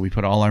stuff. So we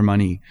put all our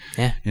money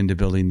into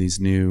building these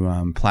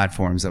new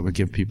platforms that would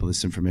give people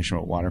this information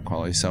about water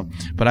quality. So,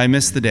 but I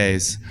miss the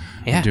days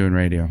of doing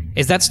radio.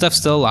 Is that stuff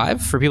still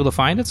live for people to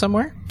find it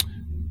somewhere?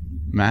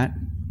 Matt?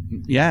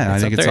 Yeah, I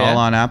think it's all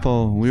on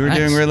Apple. We were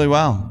doing really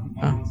well.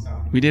 Oh.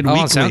 We did on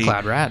weekly.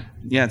 SoundCloud, rad.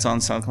 Yeah, it's on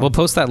SoundCloud. We'll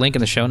post that link in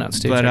the show notes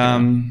too. But it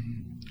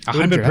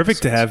would have been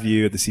perfect to have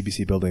you at the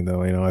CBC building,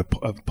 though. You know, I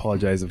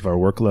apologize of our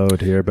workload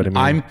here, but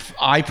I mean,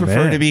 I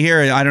prefer to be here.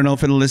 I don't know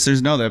if the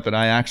listeners know that, but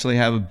I actually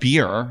have a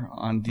beer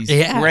on these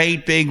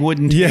great big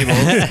wooden tables,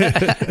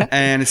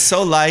 and it's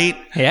so light.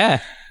 Yeah,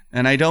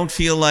 and I don't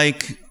feel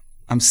like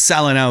I'm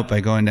selling out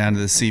by going down to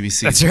the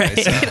CBC. That's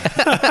right.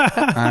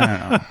 I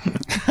don't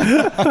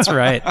know. That's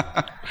right.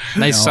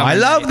 Nice. I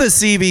love the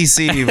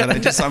CBC, but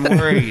I'm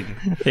worried.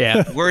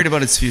 Worried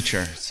about its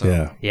future.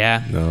 So.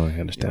 Yeah. No, I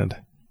understand.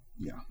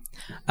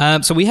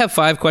 So we have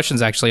 5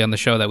 questions actually on the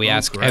show that we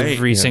ask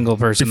every single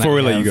person. Before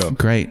we let you go.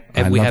 Great.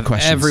 We have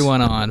questions.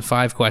 Everyone on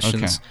 5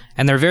 questions.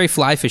 And they're very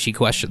fly fishy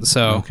questions.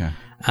 So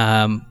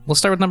we'll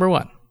start with number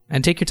 1.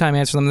 And take your time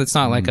answering them. It's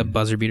not like a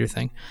buzzer beater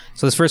thing.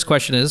 So this first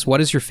question is,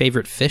 what is your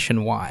favorite fish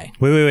and why?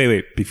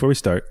 Wait. Before we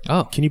start,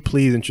 can you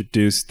please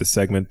introduce the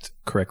segment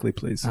correctly,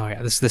 please? Oh,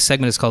 yeah. This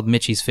segment is called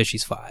Mitchie's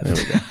Fishies 5. There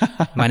we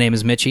go. My name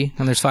is Mitchie,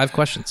 and there's 5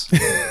 questions.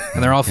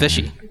 And they're all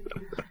fishy.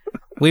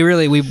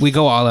 We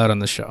go all out on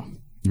this show.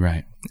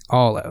 Right.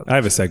 All out. I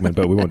have a segment,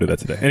 but we won't do that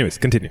today. Anyways,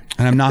 continue.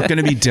 And I'm not going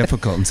to be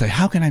difficult and say,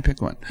 how can I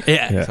pick one?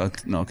 Yeah. So,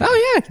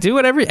 Oh, yeah. Do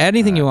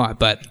anything you want.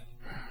 But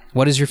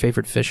what is your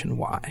favorite fish and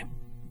why?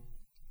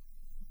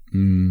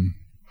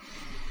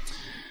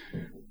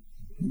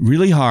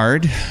 Really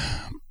hard.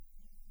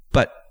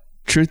 But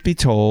truth be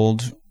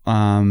told,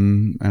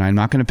 and I'm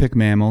not going to pick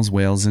mammals,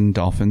 whales, and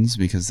dolphins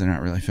because they're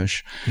not really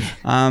fish.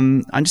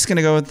 I'm just going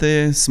to go with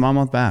the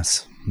smallmouth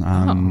bass.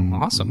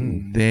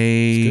 Awesome.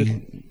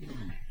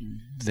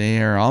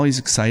 They are always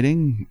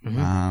exciting.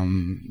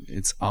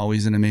 It's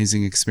always an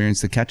amazing experience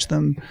to catch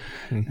them.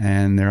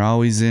 And they're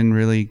always in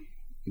really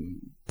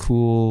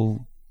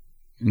cool,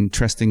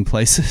 interesting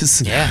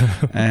places. Yeah.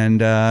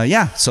 And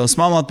so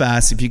smallmouth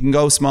bass. If you can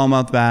go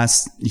smallmouth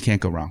bass, you can't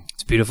go wrong.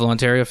 It's beautiful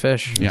Ontario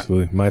fish. Yeah.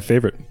 Absolutely. My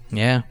favorite.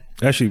 Yeah.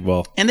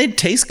 Actually, and they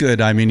taste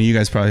good. I mean, you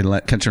guys probably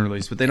catch and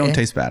release, but they don't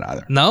taste bad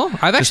either. No,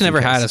 I've actually never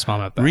had a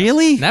smallmouth bass.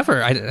 Really?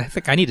 Never. I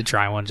think I need to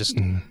try one just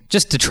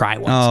to try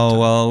one. Oh,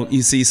 well,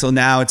 you see, so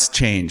now it's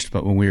changed.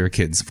 But when we were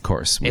kids, of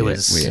course, we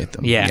ate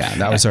them. Yeah,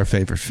 that was our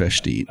favorite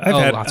fish to eat.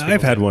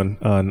 I've had one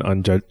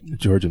on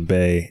Georgian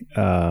Bay,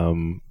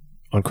 on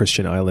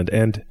Christian Island,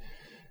 and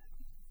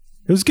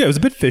it was good. It was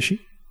a bit fishy,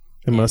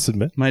 I must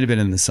admit. Might have been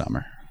in the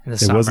summer. It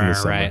was in the summer,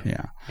 right?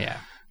 Yeah.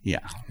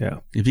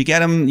 If you get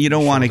them, you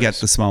don't want to get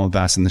the smallmouth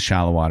bass in the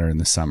shallow water in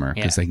the summer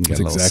because they can get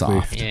a little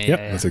soft.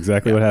 That's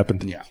exactly what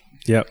happened.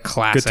 Yep.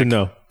 Classic. Good to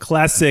know.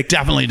 Classic.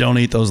 Definitely don't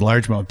eat those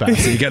largemouth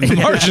bass that you get in the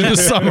marsh in the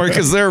summer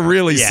because they're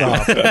really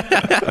soft.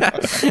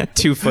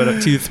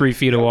 3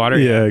 feet of water.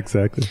 Yeah,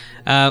 exactly.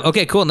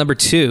 Okay, cool. Number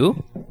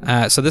 2.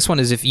 So this one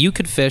is, if you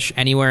could fish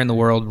anywhere in the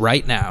world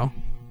right now,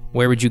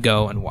 where would you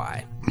go and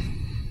why?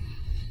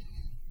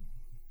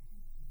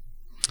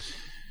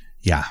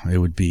 Yeah, it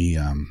would be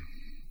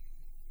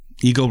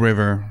Eagle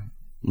River,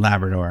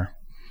 Labrador.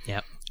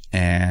 Yep.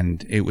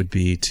 And it would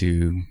be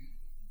to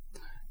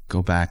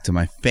go back to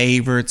my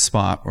favorite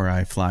spot where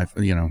I fly,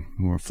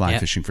 we're fly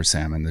fishing for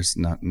salmon. There's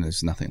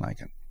nothing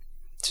like it.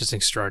 It's just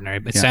extraordinary.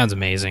 It sounds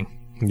amazing.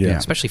 Yeah.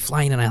 Especially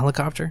flying in a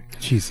helicopter.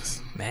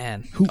 Jesus.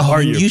 Man. Who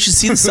are you? You should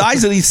see the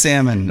size of these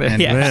salmon.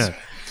 And Man.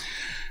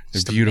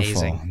 They're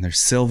beautiful. And they're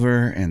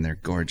silver and they're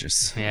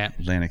gorgeous. Yeah.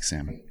 Atlantic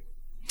salmon.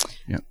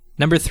 Yep.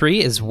 Number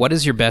 3 is, what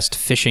is your best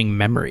fishing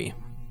memory?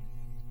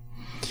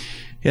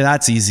 Yeah,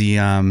 that's easy.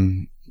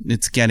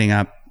 It's getting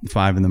up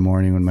 5 a.m.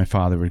 when my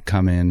father would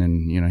come in,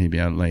 and he'd be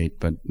out late,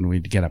 but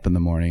we'd get up in the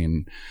morning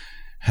and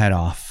head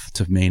off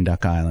to Main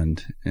Duck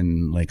Island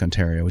in Lake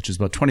Ontario, which is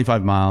about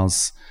 25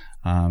 miles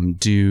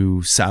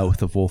due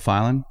south of Wolfe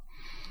Island.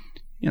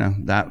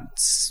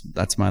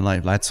 That's my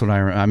life. That's what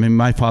I mean,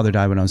 my father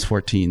died when I was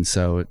 14,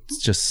 so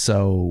it's just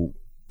so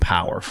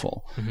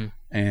powerful.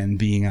 And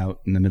being out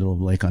in the middle of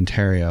Lake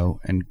Ontario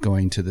and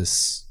going to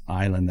this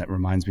island that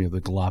reminds me of the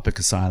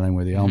Galapagos Island,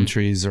 where the elm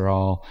trees are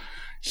all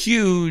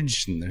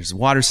huge and there's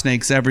water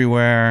snakes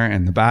everywhere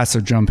and the bass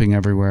are jumping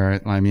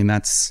everywhere. I mean,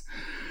 that's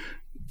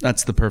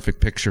the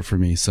perfect picture for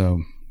me. So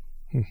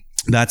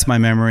that's my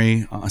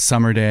memory. A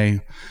summer day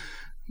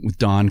with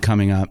dawn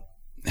coming up,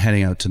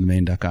 heading out to the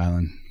Main Duck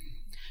Island.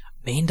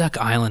 Main Duck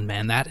Island,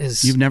 man, that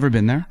is... You've never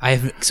been there?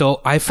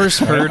 So I first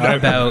heard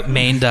about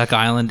Main Duck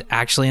Island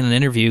actually in an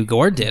interview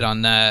Gord did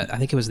on, I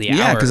think it was The Hour.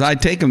 Yeah, because I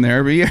take him there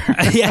every year.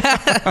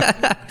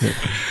 Yeah.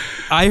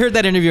 I heard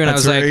that interview and I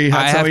was like,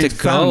 I have to go.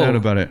 Found out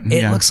about it.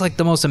 It looks like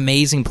the most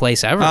amazing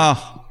place ever.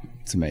 Oh,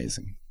 it's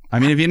amazing. I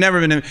mean, if you've never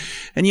been...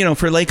 And,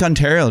 for Lake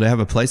Ontario to have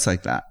a place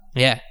like that.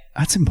 Yeah.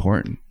 That's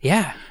important.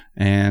 Yeah.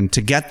 And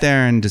to get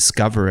there and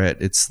discover it,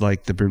 it's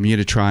like the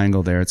Bermuda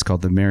Triangle there. It's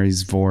called the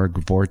Marysville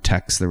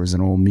Vortex. There was an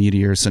old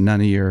meteor, so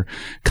none of your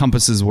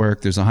compasses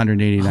work. There's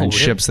 189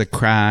 ships that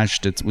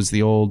crashed. It was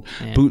the old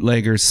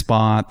bootlegger's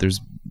spot.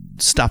 There's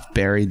stuff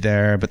buried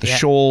there, but the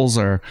shoals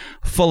are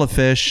full of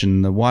fish,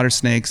 and the water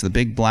snakes, the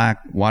big black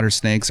water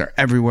snakes, are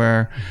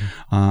everywhere.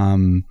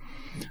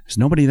 There's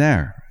nobody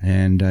there.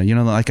 And,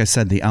 like I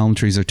said, the elm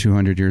trees are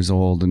 200 years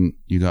old, and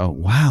you go,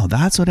 wow,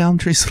 that's what elm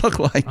trees look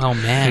like. Oh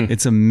man.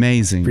 It's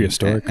amazing.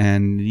 Prehistoric.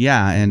 And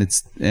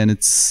it's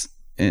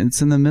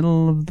in the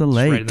middle of the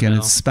lake, right in the and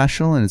middle. it's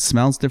special, and it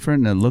smells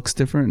different, and it looks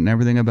different, and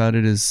everything about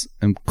it is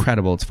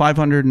incredible. It's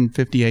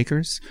 550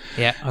 acres.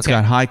 Yeah. Okay. It's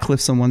got high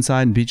cliffs on one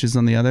side and beaches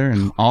on the other,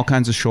 and all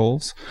kinds of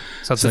shoals.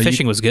 So the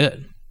fishing was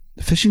good.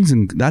 Fishing's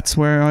that's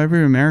where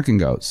every American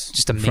goes.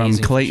 Just amazing.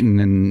 From Clayton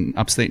in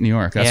upstate New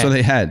York. That's where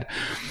they head.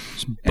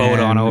 Boat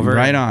on over.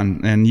 Right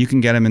on. And you can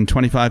get them in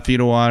 25 feet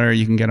of water.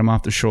 You can get them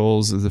off the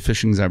shoals. The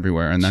fishing's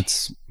everywhere. And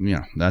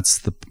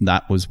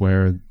that was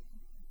where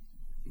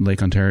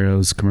Lake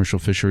Ontario's commercial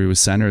fishery was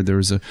centered. There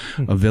was a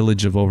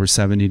village of over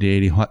 70 to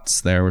 80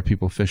 huts there where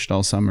people fished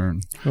all summer.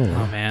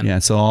 Oh man. Yeah.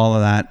 So all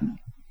of that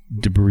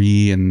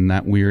debris and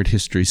that weird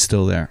history is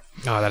still there.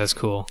 Oh, that is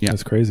cool. Yeah.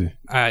 That's crazy.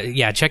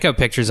 Check out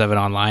pictures of it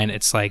online.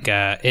 It's like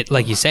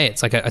like you say,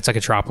 it's like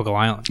a tropical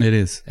island. It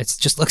is. It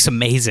just looks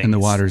amazing. And the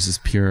water's is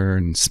pure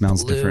and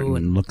smells blue different and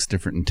and- looks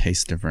different and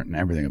tastes different, and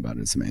everything about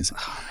it is amazing.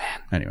 Oh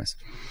man. Anyways,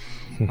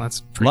 Well,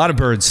 that's a lot of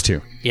birds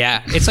too.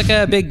 yeah. It's like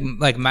a big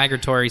like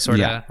migratory sort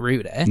of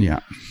route, eh? Yeah.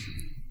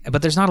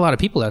 But there's not a lot of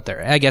people out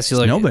there. I guess you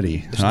look.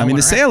 Nobody. there's no I mean,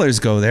 one the around. sailors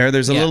go there.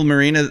 There's a Yeah. little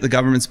marina that the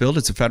government's built.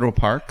 It's a federal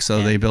park,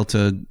 so they built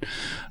a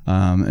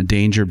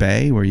danger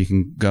bay where you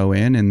can go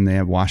in, and they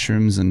have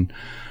washrooms and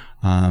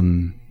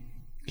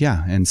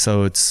and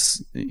so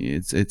it's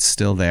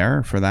still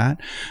there for that.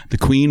 The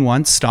Queen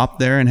once stopped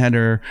there and had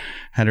her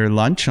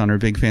lunch on her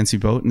big fancy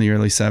boat in the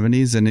early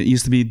 70s, and it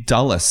used to be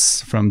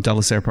Dulles from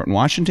Dulles Airport in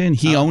Washington.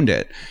 He owned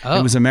it. Oh.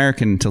 It was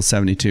American until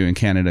 72, and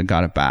Canada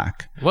got it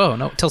back. Whoa,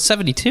 no, till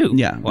 72.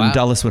 Yeah, Wow. and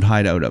Dulles would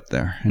hide out up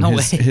there. And No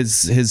his, way.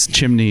 his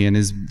chimney and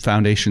his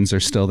foundations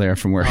are still there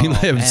from where he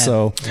lived. man.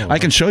 So I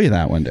can show you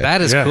that one day. That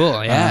is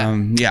cool. Yeah.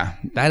 Yeah.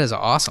 That is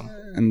awesome.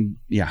 And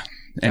yeah.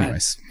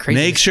 Anyways, crazy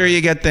make sure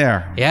you get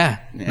there. Yeah.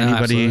 No,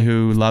 Anybody absolutely.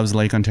 who loves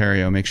Lake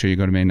Ontario, make sure you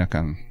go to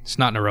Maine.com. It's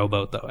not in a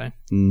rowboat though, eh?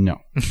 No.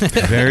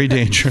 Very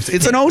dangerous.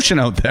 It's an ocean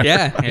out there.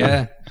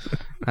 Yeah.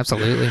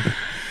 Absolutely.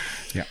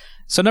 Yeah.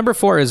 So number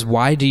 4 is,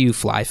 why do you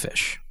fly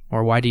fish,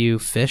 or why do you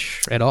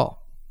fish at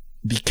all?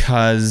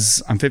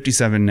 Because I'm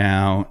 57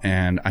 now,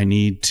 and I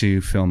need to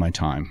fill my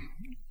time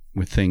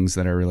with things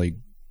that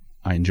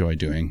I enjoy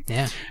doing.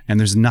 Yeah. And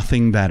there's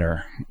nothing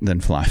better than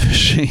fly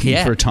fishing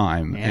Yeah. for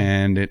time. Yeah.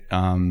 And it,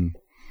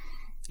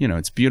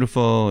 it's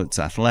beautiful. It's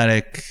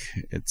athletic.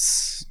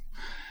 It's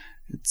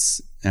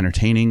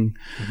entertaining.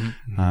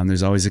 Mm-hmm.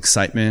 There's always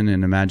excitement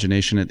and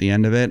imagination at the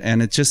end of it.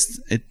 And it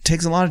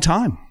takes a lot of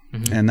time.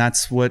 Mm-hmm. And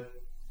that's what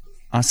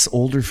us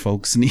older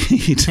folks need.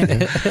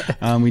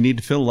 We need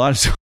to fill a lot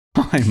of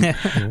time.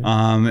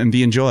 And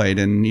be enjoyed.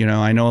 And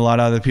I know a lot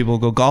of other people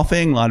go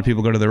golfing, a lot of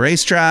people go to the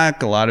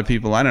racetrack, a lot of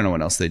people, I don't know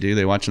what else they do,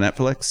 they watch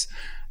Netflix,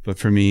 but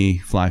for me,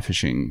 fly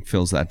fishing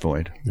fills that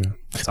void.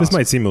 This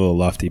might seem a little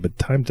lofty, but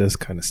time does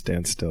kind of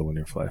stand still when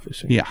you're fly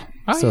fishing. Yeah.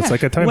 Oh, So it's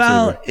like a time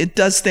Well, saver. it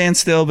does stand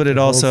still, but it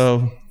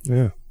also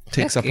Yeah.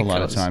 takes Yeah, up a it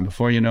lot of goes. time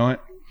before you know it.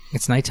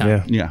 It's nighttime.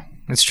 Yeah. Yeah.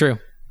 It's true.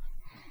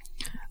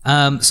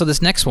 So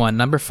this next one,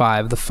 number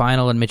 5, the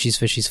final in Mitchie's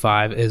Fishies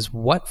 5, is,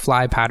 what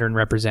fly pattern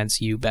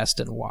represents you best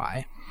and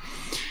why?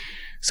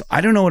 So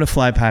I don't know what a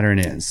fly pattern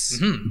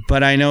is,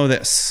 but I know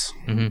this,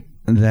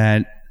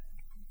 that,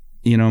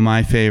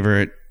 my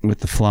favorite with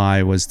the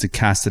fly was to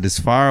cast it as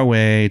far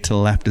away to the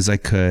left as I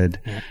could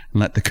and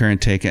let the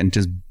current take it and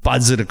just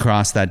buzz it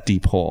across that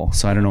deep hole.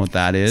 So I don't know what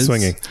that is.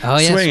 Swinging. Oh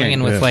yeah,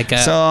 swinging with like a.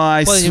 So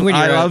I when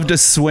you're love to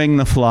swing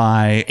the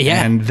fly,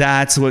 Yeah. and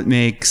that's what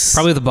makes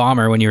probably the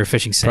bomber when you were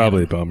fishing salmon.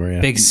 Probably a bummer,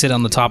 yeah. Big sit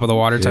on the top of the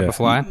water type Yeah. of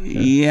fly.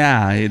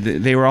 Yeah,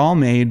 they were all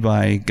made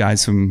by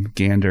guys from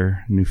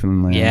Gander,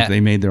 Newfoundland. Yeah.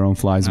 They made their own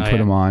flies and Oh, put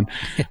yeah. them on.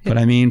 But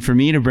I mean, for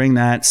me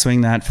to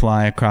swing that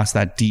fly across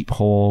that deep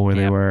hole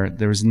where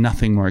there was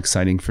nothing more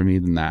exciting for me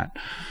than that.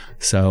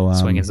 So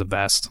Swing is the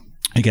best.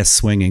 I guess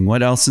swinging.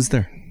 What else is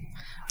there?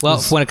 Well,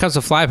 when it comes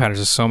to fly patterns,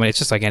 there's so many. It's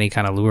just like any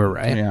kind of lure,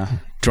 right? Yeah,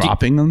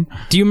 dropping them.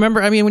 Do you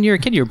remember? I mean, when you were a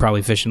kid, you were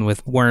probably fishing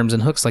with worms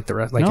and hooks like the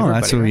rest. Like No,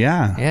 everybody, that's what. right?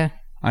 Yeah, Yeah.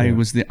 I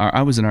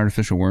was an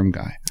artificial worm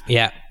guy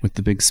Yeah. with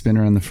the big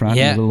spinner on the front,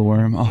 Yeah. and the little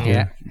worm. Oh,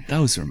 Yeah.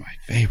 those are my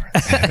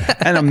favorites.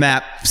 And the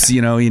maps,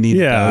 you need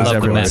Yeah, those love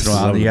every the once in a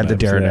maps. while. You had the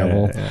maps. Yeah,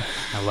 Daredevil. yeah.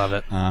 I love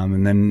it.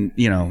 And then,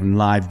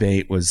 live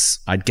bait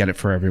I'd get it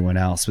for everyone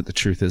else. But the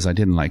truth is, I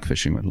didn't like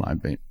fishing with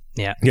live bait.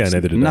 Yeah. Yeah,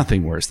 neither did I.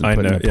 Nothing worse than I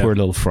putting know, a yeah. poor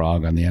little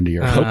frog on the end of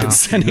your hook know. and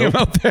sending him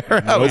out there.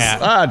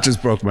 It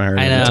just broke my heart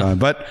I every know. time.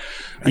 But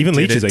Even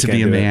I did leeches, it I to can't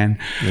be a do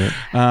it.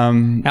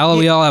 man. Hell,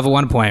 we all have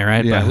one point,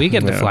 right? Yeah. But we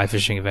get into Yeah. fly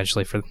fishing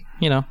eventually for,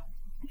 Yeah.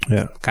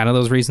 kind of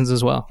those reasons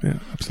as well. Yeah,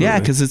 absolutely. Yeah,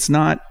 because it's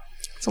not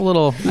It's a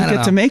little. You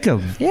get to make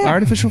a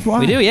artificial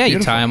fly. We do, yeah. Beautiful.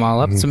 You tie them all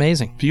up. It's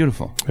amazing.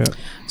 Beautiful. Yeah.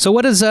 So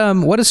what does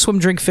Swim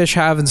Drink Fish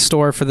have in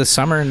store for the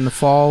summer and the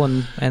fall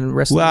and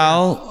rest of the year?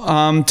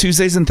 Well,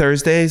 Tuesdays and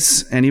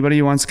Thursdays, anybody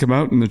who wants to come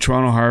out in the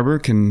Toronto Harbor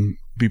can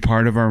be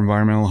part of our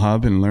environmental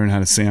hub and learn how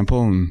to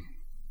sample and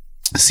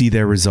see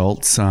their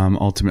results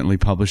ultimately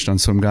published on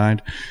Swim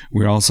Guide.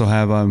 We also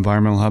have an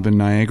environmental hub in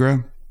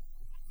Niagara,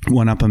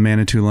 one up on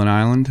Manitoulin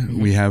Island.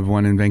 We have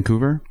one in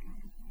Vancouver.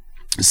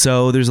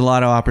 So there's a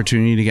lot of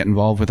opportunity to get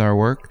involved with our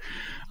work.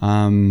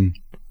 Our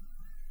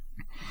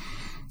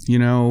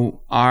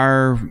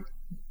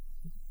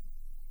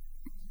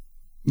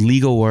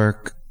legal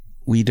work,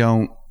 we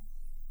don't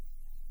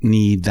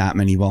need that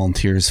many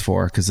volunteers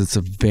for, because it's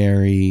a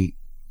very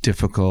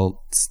difficult,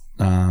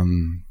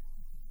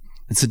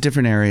 it's a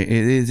different area.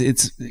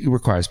 It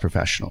requires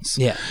professionals.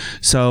 Yeah.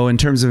 So in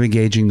terms of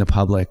engaging the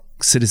public,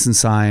 citizen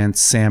science,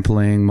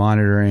 sampling,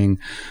 monitoring,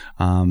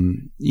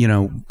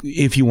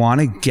 if you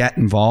want to get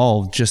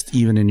involved, just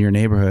even in your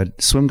neighborhood,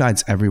 Swim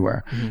Guide's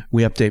everywhere. Mm-hmm.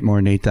 We update more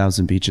than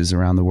 8,000 beaches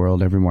around the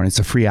world every morning. It's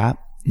a free app.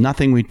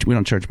 Nothing, we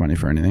don't charge money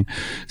for anything.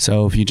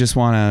 So if you just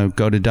want to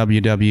go to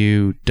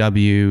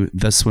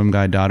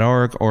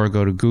www.theswimguide.org or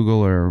go to Google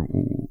or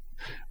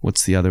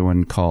what's the other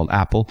one called?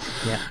 Apple.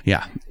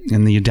 Yeah.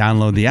 And then you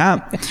download the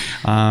app.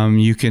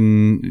 You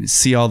can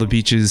see all the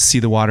beaches, see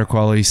the water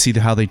quality, see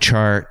how they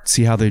chart,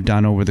 see how they've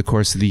done over the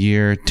course of the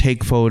year,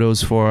 take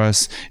photos for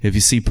us. If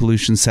you see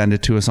pollution, send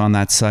it to us on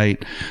that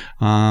site.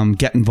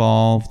 Get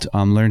involved,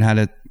 learn how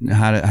to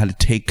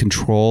take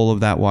control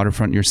of that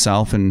waterfront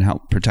yourself and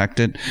help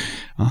protect it.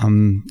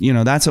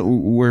 That's what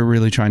we're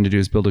really trying to do,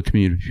 is build a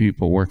community of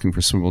people working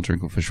for swimmable,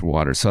 drinkable, fishable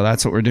water. So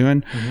that's what we're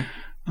doing. Mm-hmm.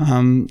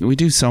 We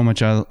do so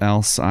much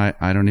else.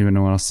 I don't even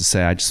know what else to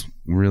say. I just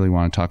really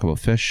want to talk about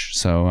fish.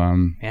 So,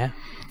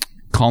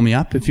 call me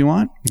up if you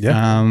want.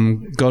 Yeah.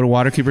 Go to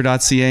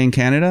waterkeeper.ca in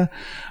Canada,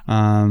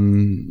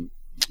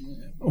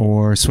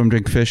 or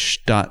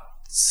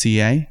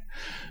swimdrinkfish.ca.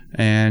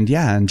 And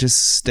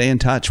just stay in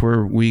touch.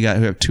 We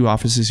have 2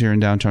 offices here in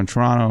downtown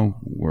Toronto.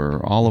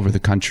 We're all over the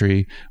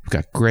country. We've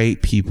got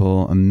great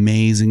people,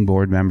 amazing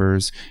board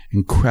members,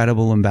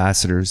 incredible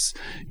ambassadors,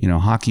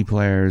 hockey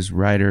players,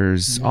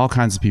 writers, all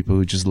kinds of people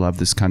who just love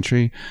this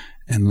country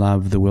and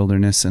love the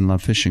wilderness and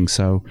love fishing.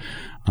 So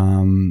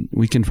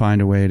we can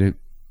find a way to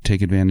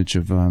take advantage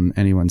of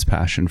anyone's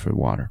passion for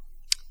water.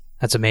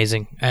 That's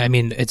amazing. I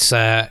mean, it's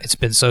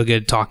been so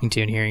good talking to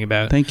you and hearing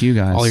about Thank you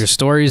guys. all your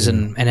stories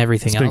and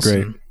everything else. It's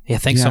been great.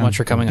 Thanks so much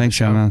for coming. Thanks,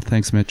 Shanna.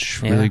 Thanks,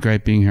 Mitch. Yeah. Really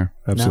great being here.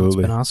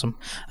 Absolutely. No, it's been awesome.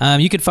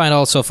 You can find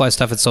all SoFly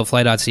stuff at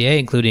SoFly.ca,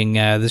 including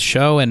this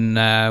show. And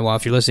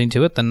if you're listening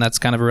to it, then that's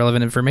kind of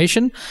irrelevant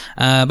information.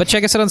 But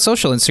check us out on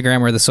social.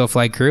 Instagram, we're the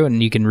SoFly Crew,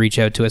 and you can reach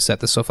out to us at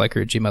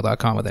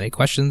thesoflycrew@gmail.com with any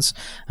questions.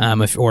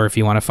 If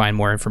you want to find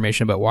more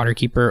information about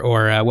Waterkeeper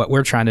or what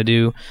we're trying to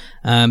do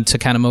to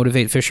kind of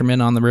motivate fishermen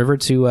on the river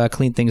to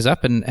clean things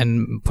up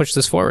and push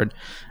this forward.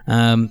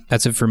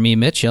 That's it for me,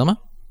 Mitch. Yilma.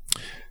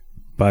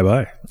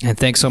 Bye-bye. And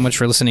thanks so much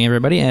for listening,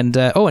 everybody. And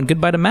and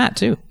goodbye to Matt,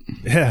 too.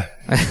 Yeah.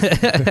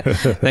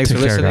 Thanks for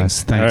listening. Care,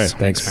 guys. Thanks. All right,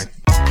 thanks.